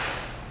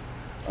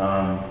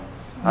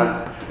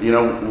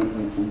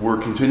 We're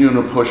continuing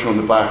to push on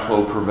the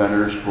backflow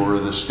preventers for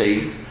the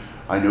state.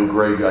 I know,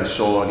 Greg, I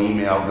saw an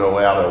email go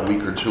out a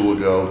week or 2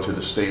 ago to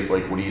the state,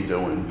 like, what are you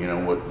doing?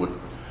 What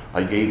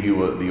I gave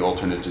you the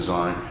alternate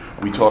design.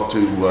 We talked to,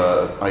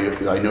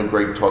 I know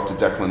Greg talked to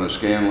Declan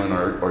O'Scanlan,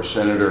 our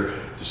senator,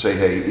 to say,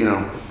 hey,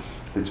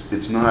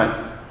 it's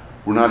not,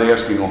 we're not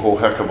asking a whole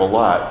heck of a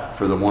lot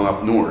for the one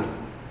up north.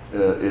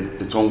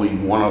 It's only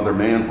one other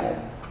manhole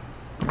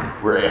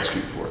we're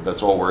asking for.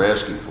 That's all we're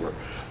asking for,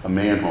 a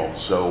manhole.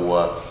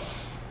 So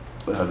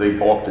they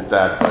balked at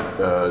that,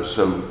 but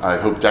so I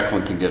hope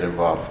Declan can get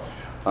involved.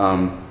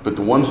 But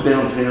the ones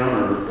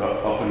downtown are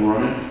up and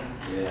running.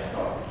 Yeah, I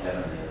talked to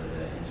Kevin the other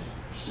day.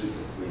 He's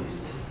super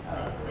pleased with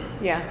how it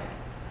worked. Yeah.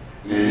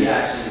 He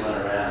actually went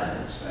around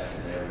and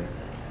inspected everything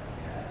that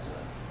we had,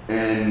 so.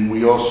 And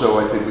we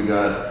also, I think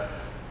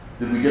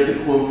did we get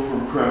the quote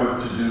from Kremer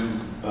to do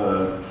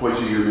twice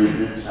a year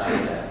maintenance? Not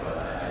yet, but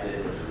I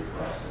did what you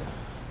requested.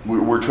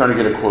 We're trying to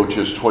get a quote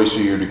just twice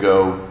a year to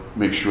go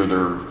make sure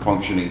they're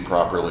functioning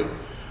properly.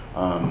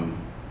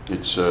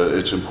 It's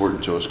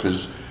important to us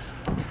because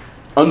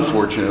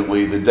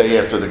unfortunately the day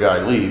after the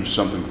guy leaves,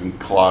 something can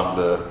clog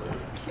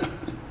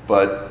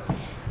but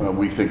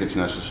we think it's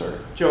necessary.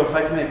 Joe, if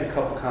I can make a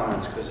couple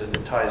comments, because it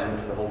ties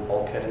into the whole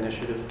bulkhead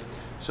initiative.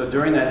 So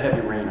during that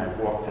heavy rain, I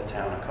walked the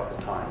town a couple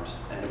times,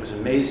 and it was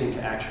amazing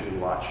to actually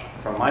watch.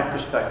 From my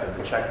perspective,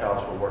 the check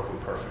valves were working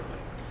perfectly.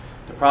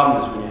 The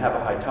problem is when you have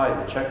a high tide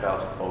and the check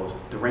valves are closed,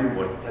 the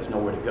rainwater has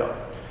nowhere to go.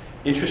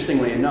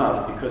 Interestingly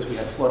enough, because we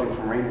had flooding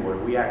from rainwater,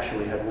 we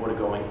actually had water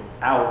going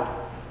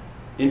out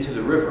into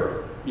the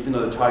river, even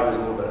though the tide was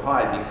a little bit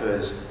high,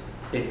 because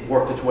it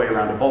worked its way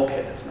around a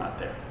bulkhead that's not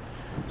there.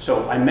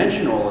 So I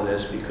mention all of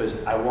this because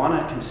I want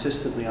to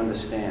consistently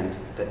understand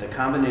that the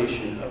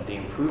combination of the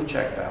improved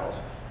check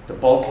valves, the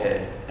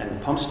bulkhead, and the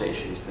pump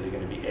stations that are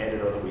going to be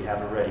added or that we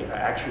have already are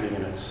actually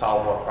going to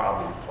solve our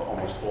problem for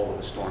almost all of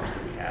the storms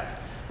that we have.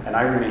 And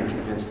I remain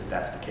convinced that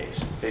that's the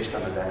case, based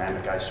on the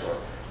dynamic I saw.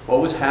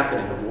 What was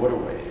happening in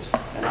Waterways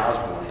and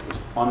Osborne was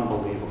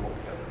unbelievable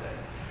the other day.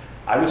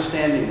 I was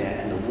standing there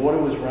and the water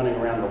was running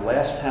around the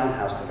last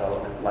townhouse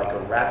development like a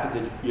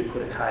rapid that you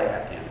put a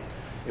kayak in.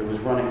 It was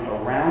running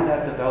around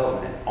that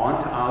development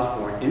onto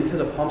Osborne, into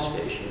the pump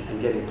station,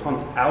 and getting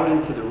pumped out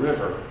into the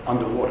river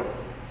underwater.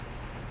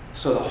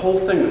 So the whole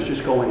thing was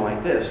just going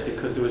like this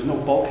because there was no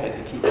bulkhead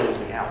to keep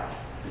anything out.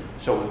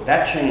 So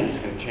that change is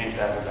going to change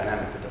that whole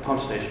dynamic, but the pump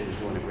station was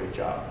doing a great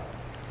job.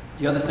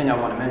 The other thing I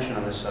want to mention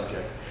on this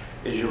subject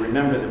is you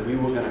remember that we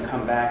were going to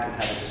come back and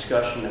have a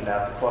discussion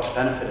about the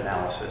cost-benefit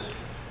analysis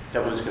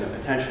that was going to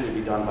potentially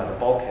be done by the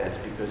bulkheads,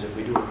 because if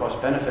we do a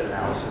cost-benefit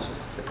analysis,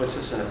 it puts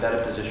us in a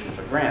better position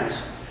for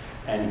grants.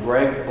 And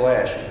Greg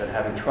Blash has been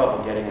having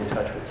trouble getting in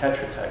touch with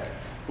Tetra Tech,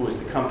 who is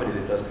the company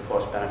that does the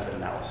cost-benefit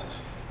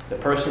analysis. The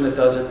person that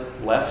does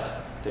it left.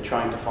 They're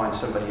trying to find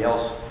somebody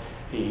else.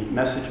 He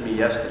messaged me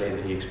yesterday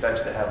that he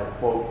expects to have a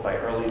quote by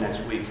early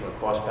next week for a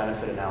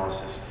cost-benefit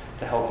analysis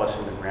to help us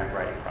in the grant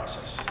writing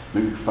process.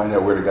 Maybe find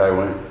out where the guy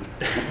went.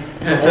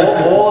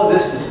 All of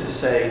this is to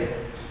say,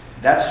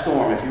 that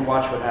storm, if you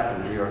watch what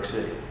happened in New York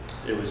City,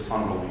 it was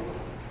unbelievable,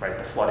 right?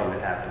 The flooding that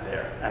happened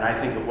there. And I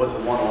think it was a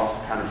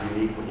one-off, kind of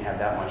unique when you have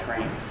that much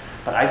rain.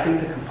 But I think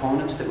the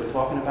components that we're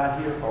talking about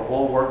here are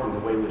all working the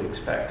way we'd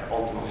expect to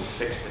ultimately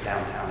fix the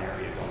downtown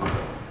area going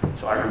forward.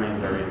 So I remain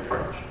very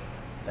encouraged.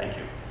 Thank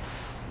you.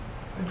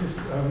 I just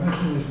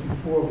mentioned this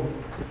before,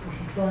 but we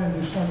should try and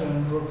do something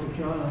and work with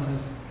John on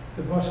this.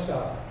 The bus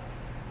stop,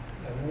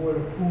 that water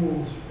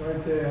pools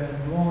right there,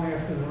 and long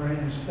after the rain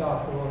has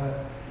stopped, all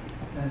that.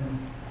 And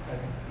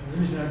the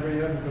reason I bring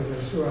it up is because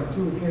I saw on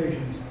 2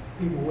 occasions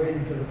people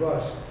waiting for the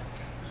bus.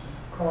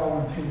 A car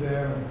went through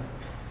there and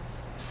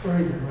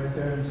sprayed them right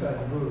there inside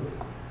the booth.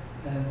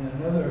 And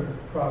another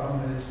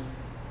problem is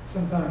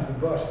sometimes the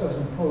bus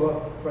doesn't pull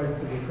up right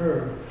to the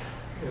curb.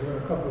 They're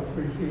a couple of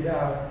 3 feet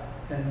out,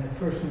 and the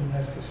person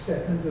has to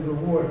step into the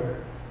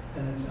water.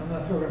 And I'm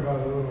not talking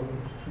about a little,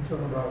 I'm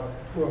talking about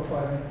 4 or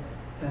 5 inches.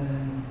 And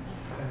then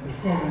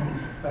this woman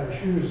had her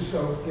shoes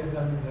soaked getting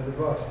them into the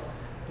bus.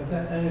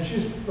 And it's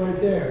just right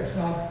there. It's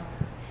not,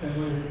 and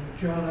when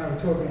John and I were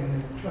talking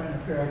and trying to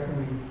figure out, can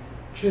we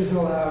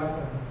chisel out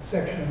a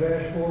section of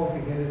asphalt to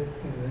get it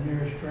to the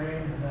nearest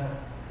drain and that,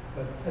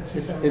 but that's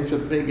just something. It's a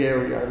big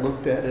area. I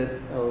looked at it.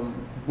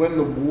 When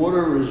the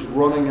water is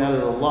running out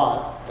of the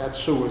lot, that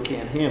sewer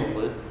can't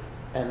handle it.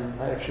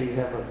 And I actually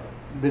have a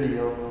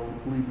video,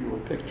 I'll leave you a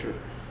picture.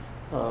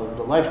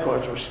 The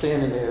lifeguards were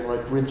standing there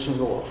like rinsing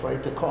off,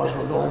 right? The cars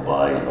were going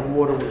by and the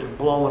water was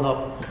blowing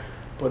up.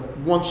 But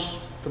once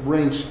the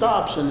rain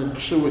stops and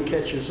the sewer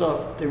catches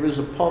up, there is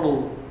a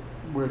puddle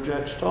where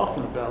Jack's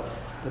talking about,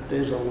 but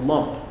there's a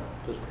lump,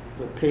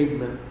 the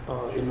pavement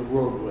in the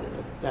roadway.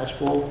 The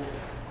asphalt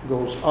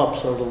goes up,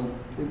 so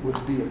it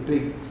would be a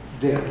big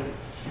dig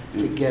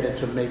to get it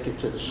to make it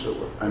to the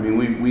sewer. I mean,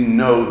 we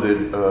know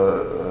that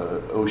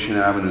Ocean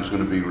Avenue is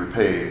going to be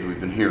repaved. We've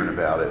been hearing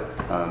about it.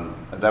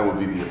 That would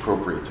be the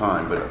appropriate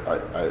time, but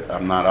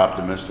I'm not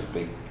optimistic.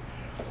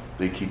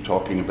 They keep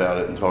talking about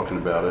it,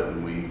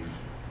 and we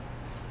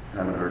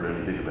haven't heard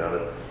anything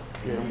about it.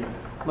 Yeah.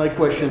 My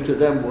question to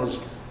them was,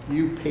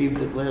 you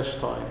paved it last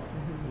time.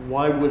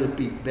 Why would it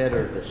be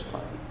better this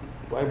time?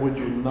 Why would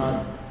you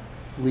not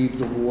leave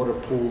the water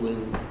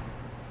pooling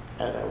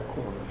at our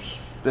corners?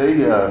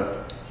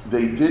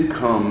 They did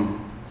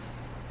come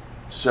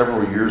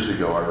several years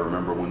ago, I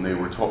remember, when they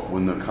were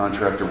when the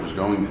contractor was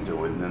going to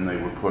do it, and then they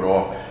were put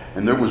off.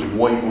 And there was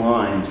white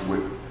lines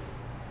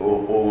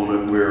all on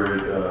it where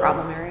it...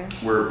 Problem area?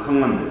 Where it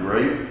ponded,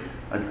 right?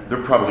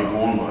 They're probably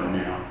gone by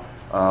now.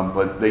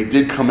 But they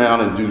did come out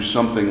and do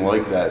something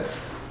like that,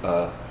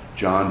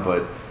 John,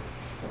 but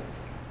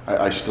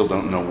I still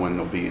don't know when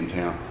they'll be in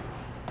town.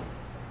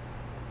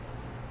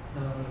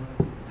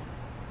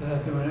 They're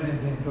not doing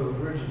anything until the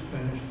bridge is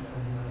finished,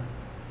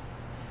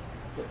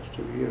 That's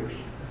 2 years.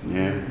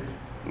 Yeah,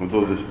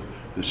 although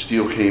the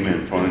steel came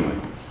in finally,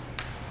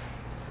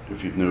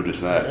 if you've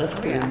noticed that. That's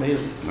pretty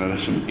amazing. That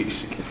is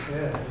amazing.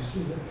 yeah, you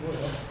see that, boy,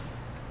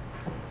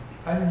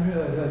 I didn't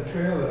realize that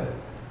trailer,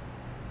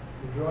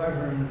 the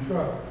driver in the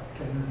truck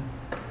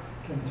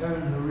can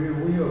turn the rear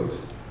wheels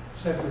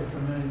separate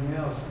from anything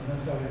else, and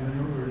that's how they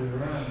maneuvered it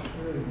around. It's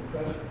really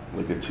impressive.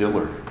 Like a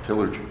tiller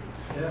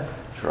Yeah.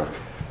 truck.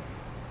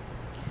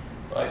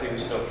 Well, I think we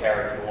still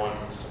carry, if you want,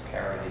 we still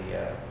carry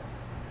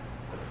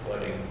the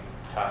flooding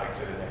topic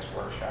to the next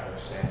workshop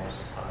if Sam wants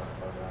to comment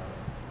further on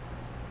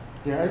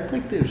it. Yeah, I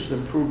think there's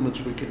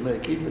improvements we can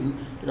make. Even,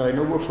 I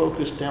know we're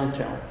focused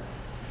downtown,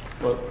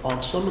 but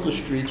on some of the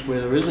streets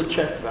where there is a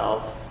check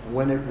valve,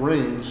 when it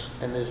rains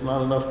and there's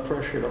not enough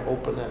pressure to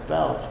open that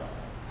valve,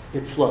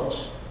 it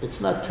floods. It's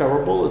not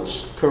terrible,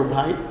 it's curb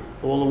height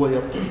all the way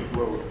up to the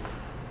road.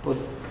 But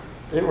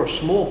there are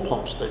small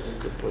pumps that you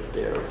could put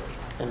there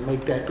and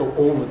make that go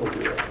over the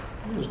wall.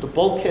 Because the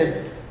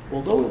bulkhead,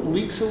 although it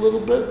leaks a little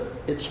bit,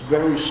 it's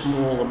very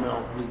small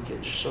amount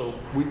leakage. So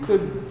we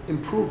could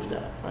improve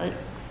that, right?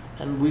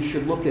 And we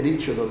should look at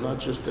each of them, not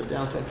just the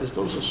downtown, because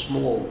those are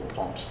small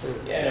pumps.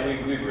 Yeah,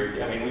 and we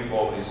agree. I mean, we've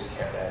always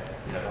kept that,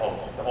 the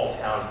whole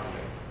town can be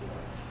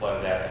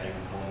flooded out at any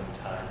moment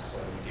in time. So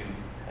we do,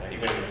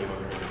 even if we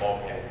deliver the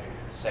bulkhead, we've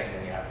been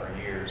segmenting it out for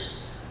years.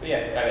 But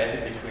yeah, I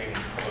think between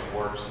public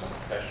works and the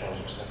professionals,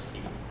 we're just going to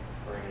keep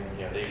bringing,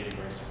 they usually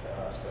bring stuff to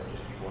us, but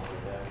just keep working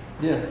with them.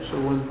 Yeah, so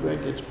when Greg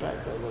gets back,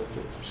 I'd like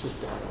to sit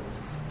down with him.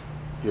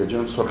 Yeah,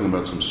 John's talking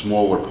about some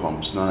smaller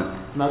pumps, not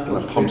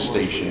those pump big ones,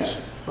 stations.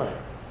 yeah. Right.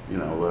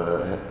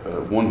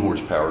 1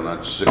 horsepower,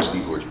 not 60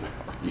 horsepower.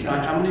 John,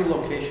 how many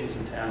locations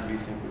in town do you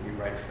think would be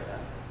right for that?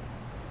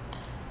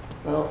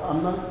 Well,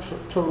 I'm not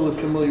totally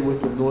familiar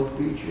with the North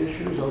Beach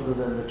issues, other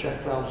than the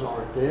check valves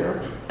aren't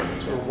there.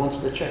 So once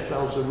the check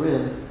valves are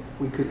in,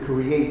 we could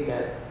create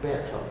that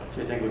bathtub.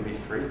 So you think it would be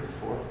 3,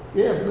 4?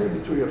 Yeah,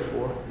 maybe 3 or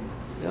 4.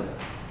 Yep.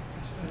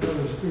 I know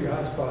there's 3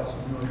 hotspots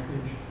in North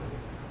Beach.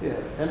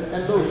 Yeah,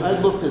 and those, I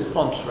looked at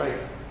pumps, right?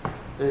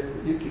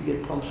 You could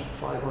get pumps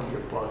for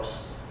 $500.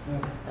 Yeah.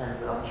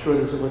 And I'm sure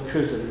there's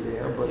electricity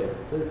there, but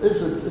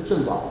it's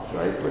involved,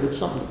 right? But it's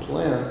something to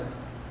plan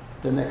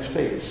the next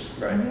phase.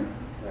 Right.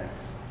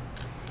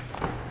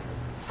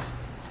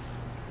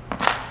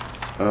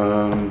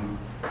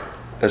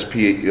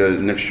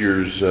 Next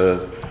year's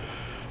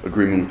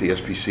agreement with the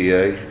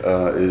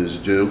SPCA is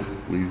due.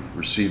 We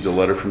received a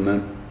letter from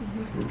them.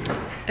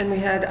 And we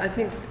had, I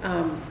think,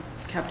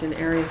 Captain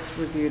Arias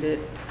reviewed it.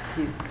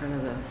 He's kind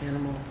of the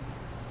animal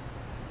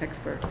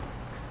expert.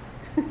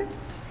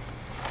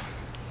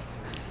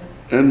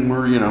 And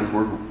we're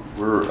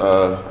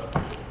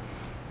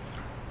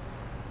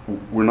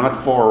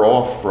not far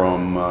off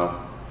from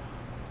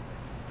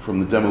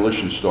the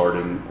demolition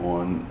starting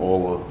on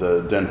all of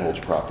the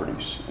Denholtz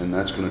properties, and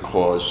that's going to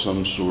cause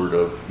some sort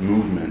of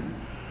movement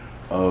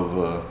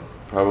of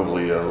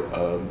probably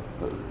a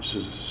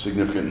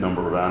significant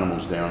number of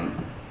animals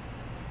down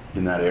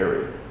in that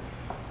area.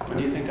 When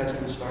do you think that's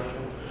going to start,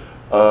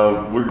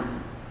 Joe? We're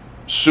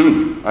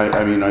soon.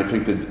 I mean, I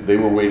think that they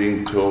were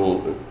waiting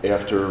till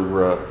after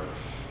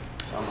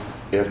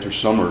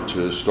summer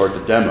to start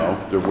the demo.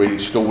 They're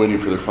still waiting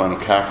for their final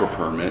CAFRA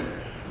permit,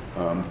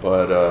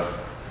 but.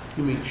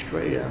 You mean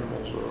stray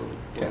animals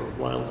or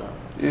wild animals?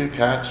 Yeah,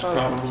 cats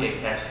probably. Yeah,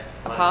 cats.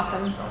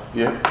 Opossums.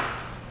 Yeah.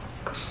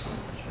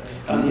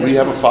 We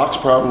have a fox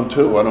problem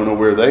too. I don't know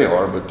where they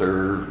are, but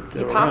The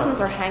They're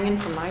opossums are hanging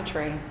from my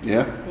tree.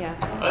 yeah. Yeah.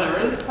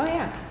 Oh, really? Oh,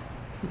 yeah.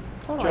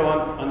 Totally. Joe,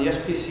 on the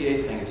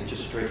SPCA thing, is it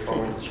just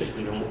straightforward? It's just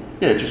renewal?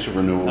 Yeah, just a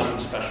renewal. Nothing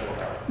special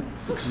about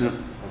it? Yeah.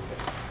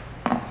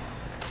 Okay.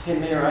 Hey,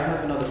 Mayor, I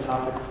have another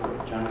topic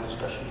for general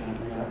discussion. Can I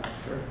bring it up?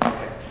 Sure.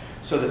 Okay.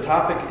 So the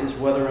topic is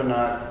whether or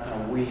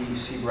not we,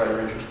 Seabright, are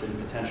interested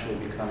in potentially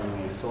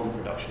becoming a film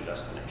production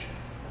destination.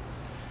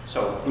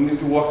 So let me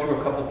walk through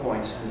a couple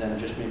points and then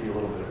just maybe a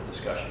little bit of a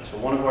discussion. So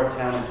one of our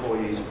town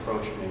employees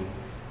approached me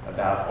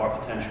about our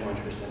potential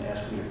interest and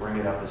asked me to bring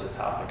it up as a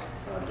topic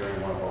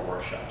during one of our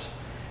workshops.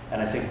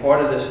 And I think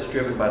part of this is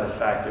driven by the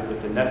fact that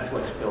with the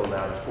Netflix build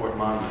out at Fort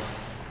Monmouth,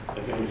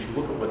 again, if you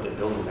look at what they're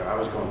building there, I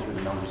was going through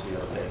the numbers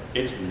the other day,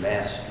 it's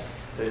massive.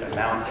 The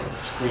amount of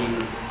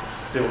screen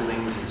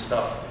buildings and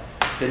stuff,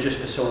 they're just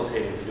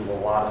facilitating to do a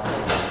lot of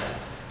things there.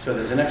 So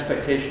there's an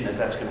expectation that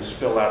that's going to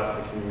spill out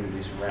to the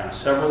communities around.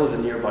 Several of the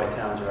nearby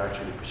towns are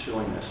actually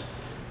pursuing this.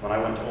 When I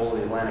went to all of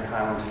the Atlantic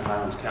Highlands and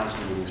Highlands Council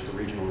meetings for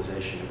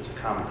regionalization, it was a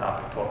common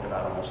topic talked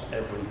about almost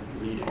every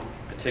meeting,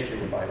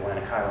 particularly by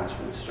Atlantic Highlands,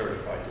 who was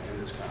certified to do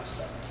this kind of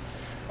stuff.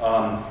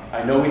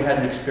 I know we had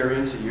an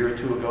experience a year or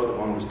two ago that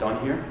one was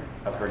done here.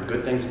 I've heard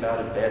good things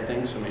about it, bad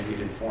things, so maybe it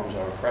informs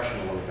our impression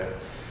a little bit.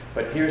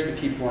 But here's the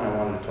key point I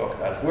wanted to talk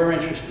about. If we're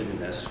interested in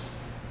this,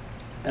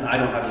 and I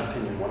don't have an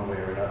opinion one way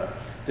or another,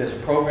 there's a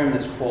program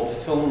that's called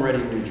Film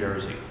Ready New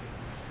Jersey.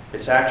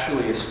 It's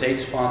actually a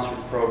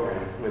state-sponsored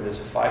program where there's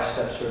a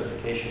 5-step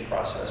certification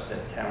process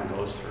that the town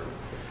goes through.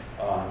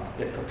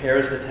 It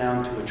prepares the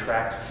town to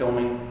attract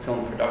film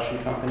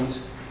production companies.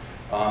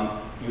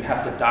 You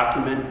have to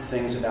document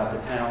things about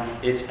the town,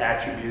 its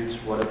attributes,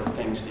 what are the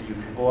things that you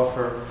can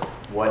offer,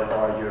 what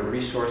are your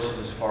resources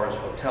as far as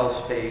hotel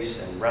space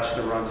and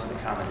restaurants and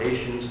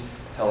accommodations.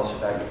 Tell us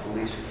about your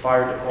police and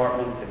fire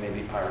department, there may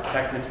be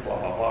pyrotechnics, blah,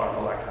 blah, blah, and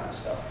all that kind of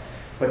stuff.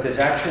 But there's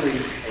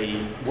actually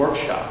a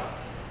workshop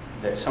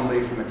that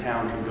somebody from a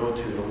town can go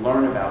to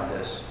learn about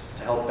this,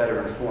 to help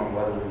better inform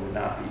whether or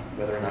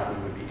not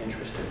we would be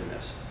interested in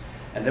this.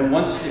 And then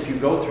once, if you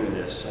go through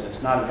this, and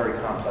it's not a very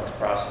complex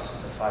process,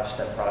 it's a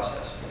 5-step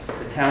process,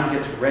 the town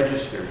gets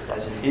registered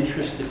as an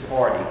interested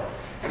party,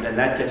 and then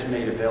that gets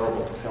made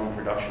available to film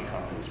production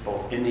companies,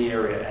 both in the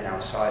area and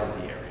outside of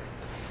the area.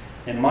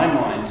 In my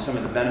mind, some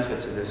of the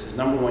benefits of this is,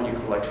 number one, you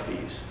collect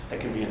fees. That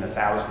can be in the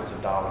thousands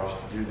of dollars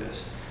to do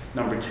this.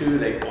 Number two,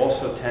 they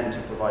also tend to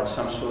provide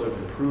some sort of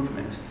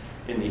improvement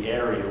in the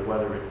area,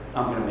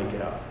 I'm going to make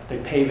it up. They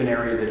pave an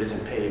area that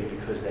isn't paved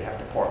because they have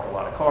to park a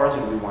lot of cars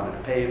and we wanted to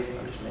pave.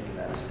 I'm just making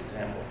that as an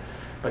example.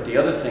 But the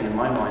other thing in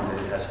my mind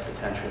that it has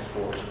potential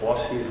for is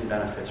off-season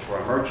benefits for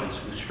our merchants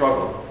who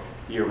struggle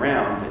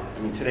year-round. I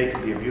mean, today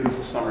could be a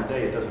beautiful summer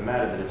day. It doesn't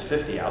matter that it's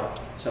 50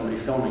 out. Somebody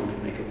filming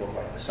can make it look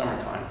like the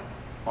summertime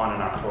on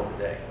an October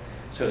day.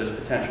 So there's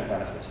potential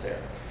benefits there.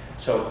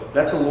 So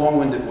that's a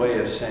long-winded way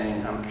of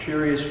saying I'm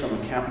curious from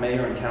a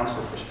mayor and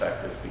council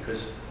perspective,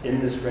 because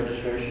in this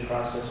registration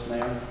process,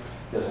 Mayor,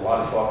 there's a lot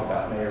of talk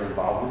about mayor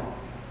involvement,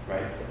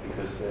 right?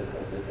 Because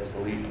as the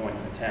lead point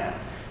in the town.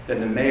 Then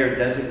the mayor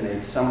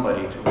designates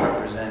somebody to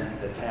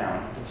represent the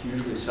town. It's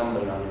usually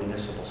somebody on the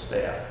municipal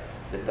staff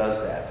that does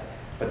that.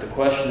 But the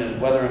question is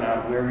whether or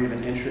not we're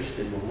even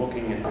interested in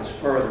looking at this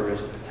further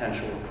as a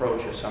potential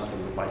approach or something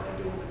we'd like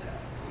to do in the town.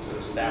 So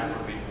the staff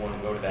would be the one to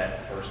go to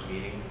that first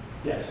meeting?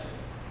 Yes,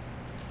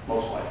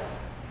 most likely,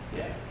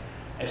 yeah.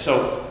 And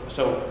so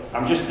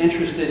I'm just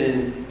interested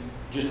in,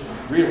 just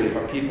really,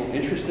 are people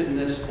interested in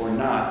this or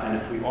not? And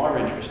if we are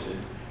interested,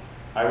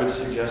 I would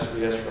suggest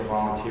we ask for a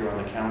volunteer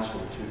on the council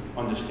to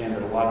understand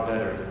it a lot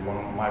better than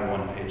my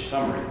one-page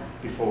summary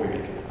before we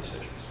make any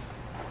decisions.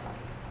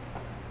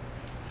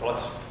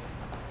 Thoughts?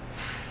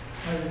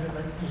 I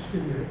just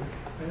give you,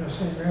 I know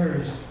St.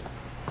 Mary's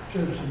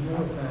Church in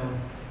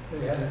Middletown,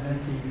 they had an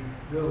empty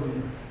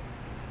building,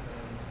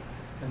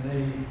 and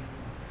they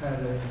had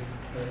a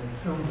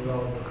film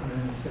developer come in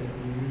and say, can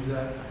we use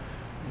that?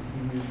 We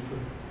can use it for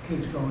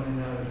kids going in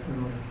and out of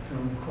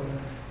film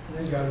class. And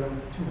they got over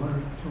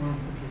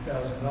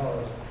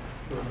 $250,000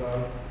 for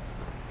about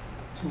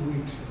 2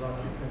 weeks of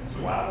occupancy.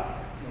 Wow.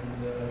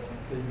 And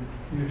they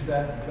used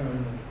that in turn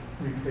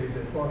to repave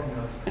their parking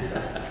lots.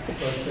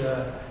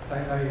 But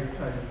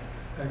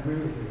I agree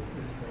with you.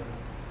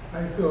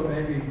 I thought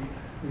maybe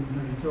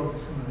when you talk to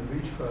some of the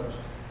beach clubs,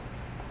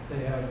 they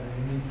have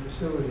unique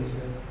facilities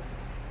that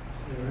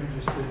if they're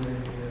interested,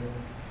 maybe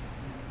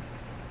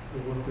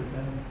we'll work with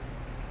them.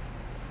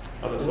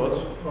 Other thoughts?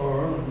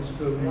 Or this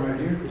building right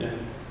here. Yeah.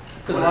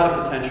 There's a lot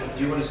of potential.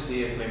 Do you want to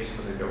see if maybe some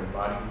of the governing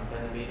body can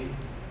attend the meeting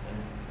and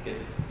get?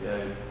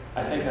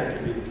 I think that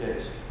could be the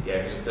case.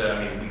 Yeah, because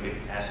I mean, we could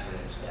ask for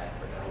the staff,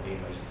 but that'll be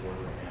anybody's board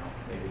right now.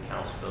 Maybe the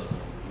council does the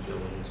due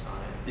diligence on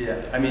it.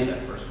 Yeah, I mean,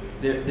 that first meeting.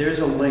 there's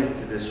a link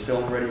to this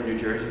Film Ready New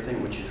Jersey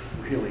thing, which is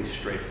really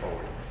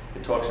straightforward.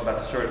 It talks about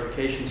the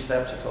certification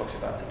steps, it talks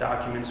about the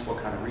documents,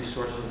 what kind of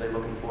resources are they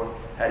looking for,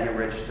 how do you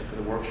register for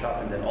the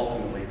workshop, and then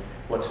ultimately,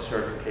 what's a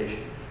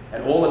certification.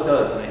 And all it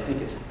does, and I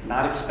think it's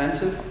not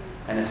expensive,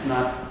 and it's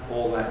not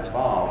all that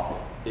involved,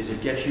 is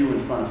it gets you in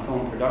front of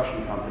film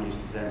production companies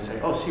that then say,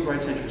 oh,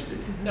 Seabright's interested.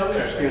 No, we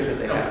understand. Here's what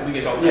they No, have. we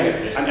get all Yeah,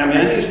 that. I'm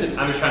interested.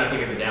 I'm just trying to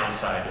think of the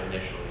downside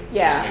initially.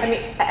 Yeah, Just I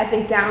make mean, I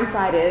think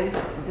downside is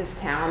this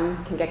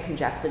town can get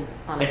congested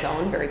on its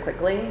own very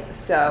quickly.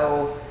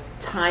 So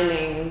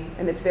timing,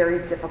 and it's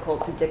very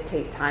difficult to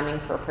dictate timing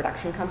for a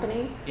production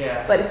company. sure-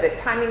 Yeah. But if the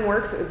timing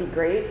works, it would be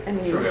great. I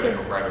mean, Sure, we this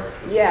gotta is, go right over.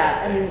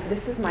 yeah, I mean,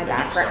 this is my Maybe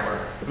background. summer.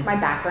 It's my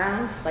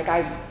background. Like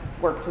I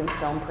worked in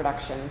film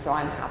production, so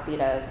I'm happy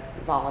to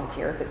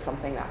volunteer if it's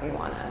something that we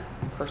want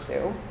to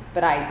pursue.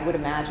 But I would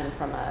imagine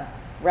from a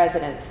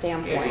resident Yeah, do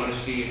standpoint, you want to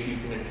see if you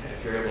can,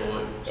 if you're able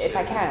to? If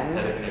I can.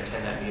 That I can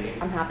attend that meeting?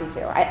 I'm happy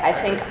to. I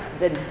think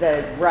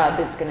the rub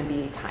is going to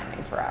be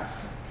timing for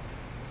us.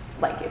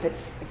 Like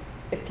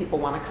if people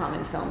want to come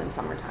and film in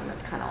summertime,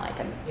 that's kind of like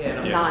a Yeah,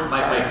 no,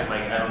 non-starter.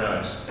 I don't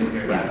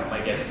know, Yeah. my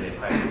guess is they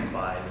probably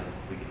apply and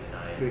we can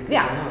deny it.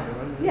 Yeah.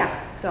 Yeah,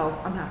 so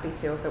I'm happy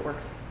to if it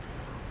works.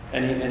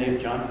 Any,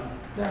 John?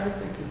 Yeah, I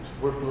think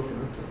it's worth looking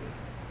into.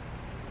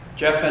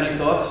 Jeff, any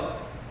thoughts?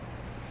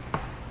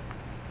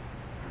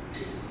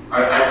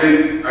 I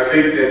think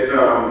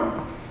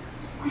that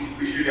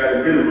we should at a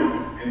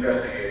minimum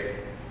investigate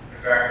the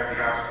fact that we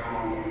have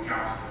someone on the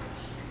council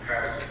who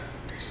has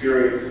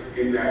experience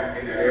in that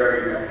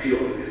area, in that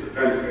field, is a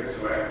benefit.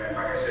 So, and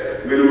like I said,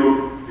 at a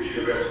minimum, we should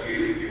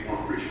investigate and get more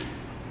information.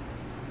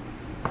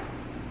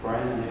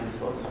 Brian, any other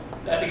thoughts?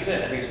 I think it's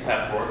it, I think it's a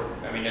path forward.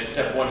 I mean,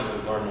 step one is to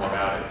learn more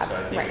about it, so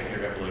I think Right. if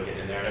you're able to get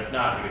in there, and if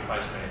not, we can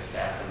find somebody on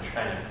staff and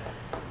try to.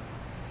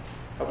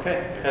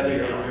 Okay, Heather,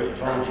 you're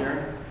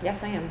volunteering?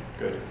 Yes, I am.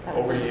 Good. That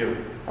was Over it. to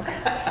you. Okay.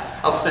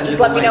 I'll send you Just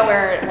the let me know link.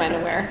 where, when,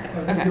 and where.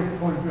 I think your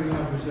point to bring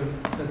up is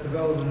that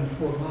development in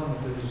Fort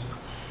Monmouth is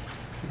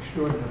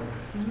extraordinary.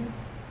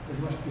 It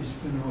must be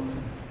spin-off.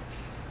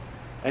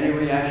 Any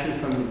reaction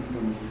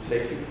from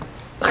safety?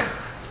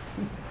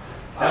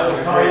 I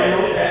will tell you,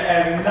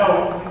 and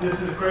no, this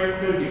is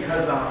good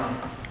because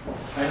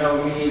I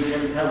know me and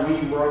Jim,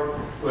 we worked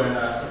when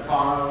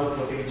Sopranos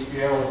with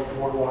HBO, with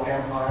Boardwalk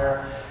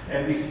Empire,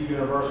 NBC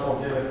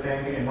Universal did a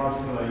thing in once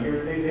in a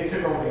year. They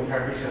took over the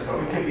entire region, so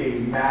it could be a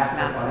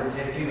massive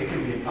undertaking. It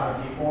could be a ton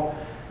of people.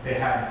 They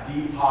have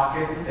deep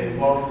pockets. They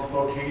love this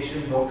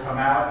location. They'll come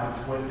out.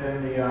 It's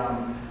within the,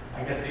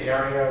 I guess, the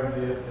area of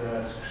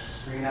the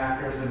screen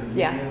actors and the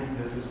Yeah. unions.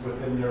 This is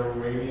within their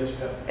radius.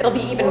 It'll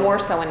be even more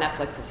so when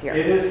Netflix is here.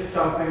 It is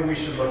something we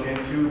should look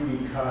into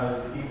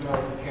because even though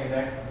it's a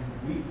pandemic,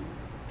 we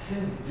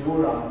can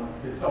do it on,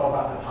 it's all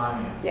about the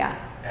timing. Yeah,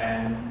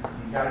 And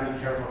you gotta be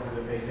careful because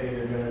if they say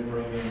they're gonna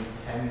bring in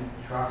 10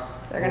 trucks.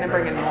 They're gonna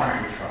bring in more.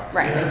 100 trucks.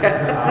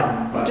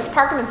 right. But Just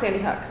park them in Sandy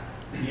Hook.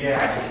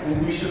 yeah,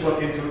 we should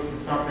look into it.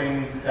 It's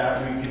something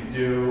that we could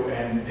do,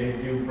 and they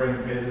do bring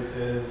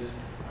businesses.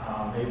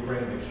 They bring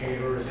the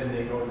caterers in.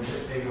 They go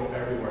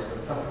everywhere. So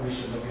it's something we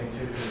should look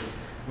into because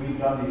we've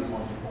done these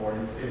ones before.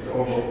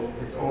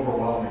 It's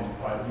overwhelming,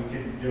 but we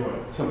can do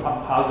it. So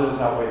positives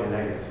outweigh the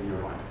negatives in your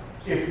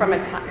mind? From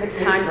a time, it's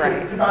timed right.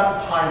 It's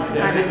about timing. It's They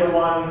timing. did the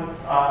one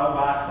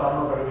last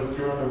summer, but it was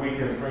during the week.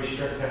 It was very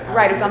strict to have.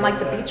 Right, it was on like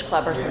the Yeah. beach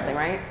club or Yeah. something,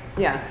 right?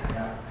 Yeah.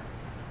 Yeah.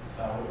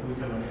 So we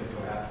can look into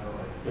it,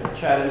 absolutely. Yeah.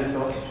 Chad, any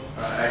thoughts?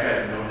 I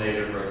got no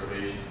negative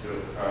reservations to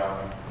it.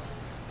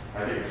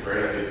 I think it's a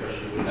great idea,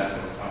 especially with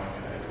Netflix coming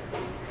in.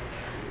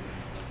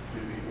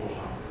 It'd be cool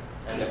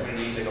something. And somebody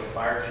needs like a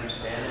fire chief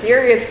standing.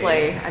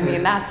 Seriously, I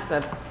mean, that's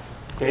the,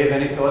 Dave,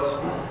 any thoughts?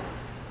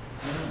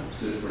 It's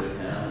good for the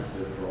town, it's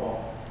good for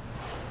all.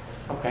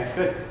 Okay,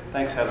 good.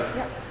 Thanks, Heather.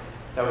 Yep.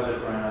 That was it,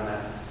 Brian, on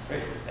that.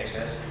 Great, thanks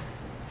guys.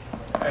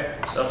 All right,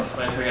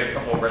 self-explanatory, we got a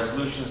couple of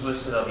resolutions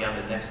listed, I'll be on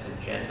the next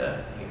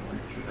agenda. You can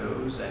read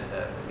through those and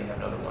we may have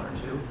another one or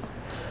two.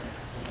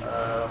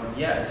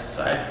 Yeah,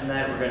 aside from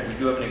that, we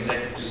do have an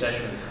executive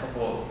session with a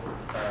couple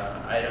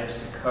items to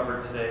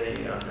cover today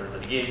under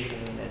litigation,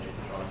 education,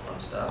 all that fun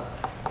stuff.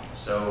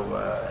 So,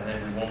 and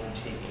then we won't be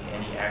taking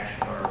any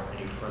action or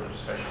any further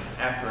discussion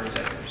after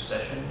executive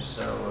session.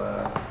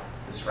 So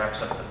this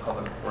wraps up the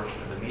public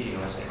portion of the meeting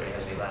unless anybody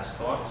has any last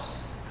thoughts.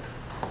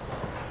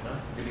 No?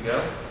 Good to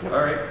go?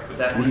 All right, with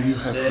that What do being you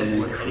have for said, me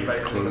would for anybody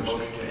make a closed?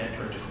 motion to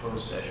enter into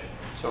closed session?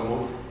 So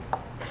move.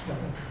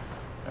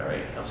 All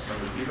right,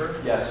 Councilmembers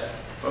Bieber, Yes.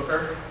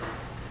 Booker,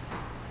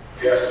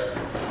 Yes.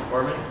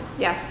 Gorman,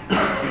 yes.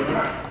 Human,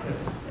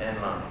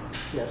 and Lonnie.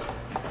 Yes.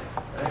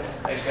 All right,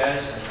 thanks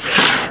guys.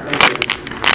 Thank you.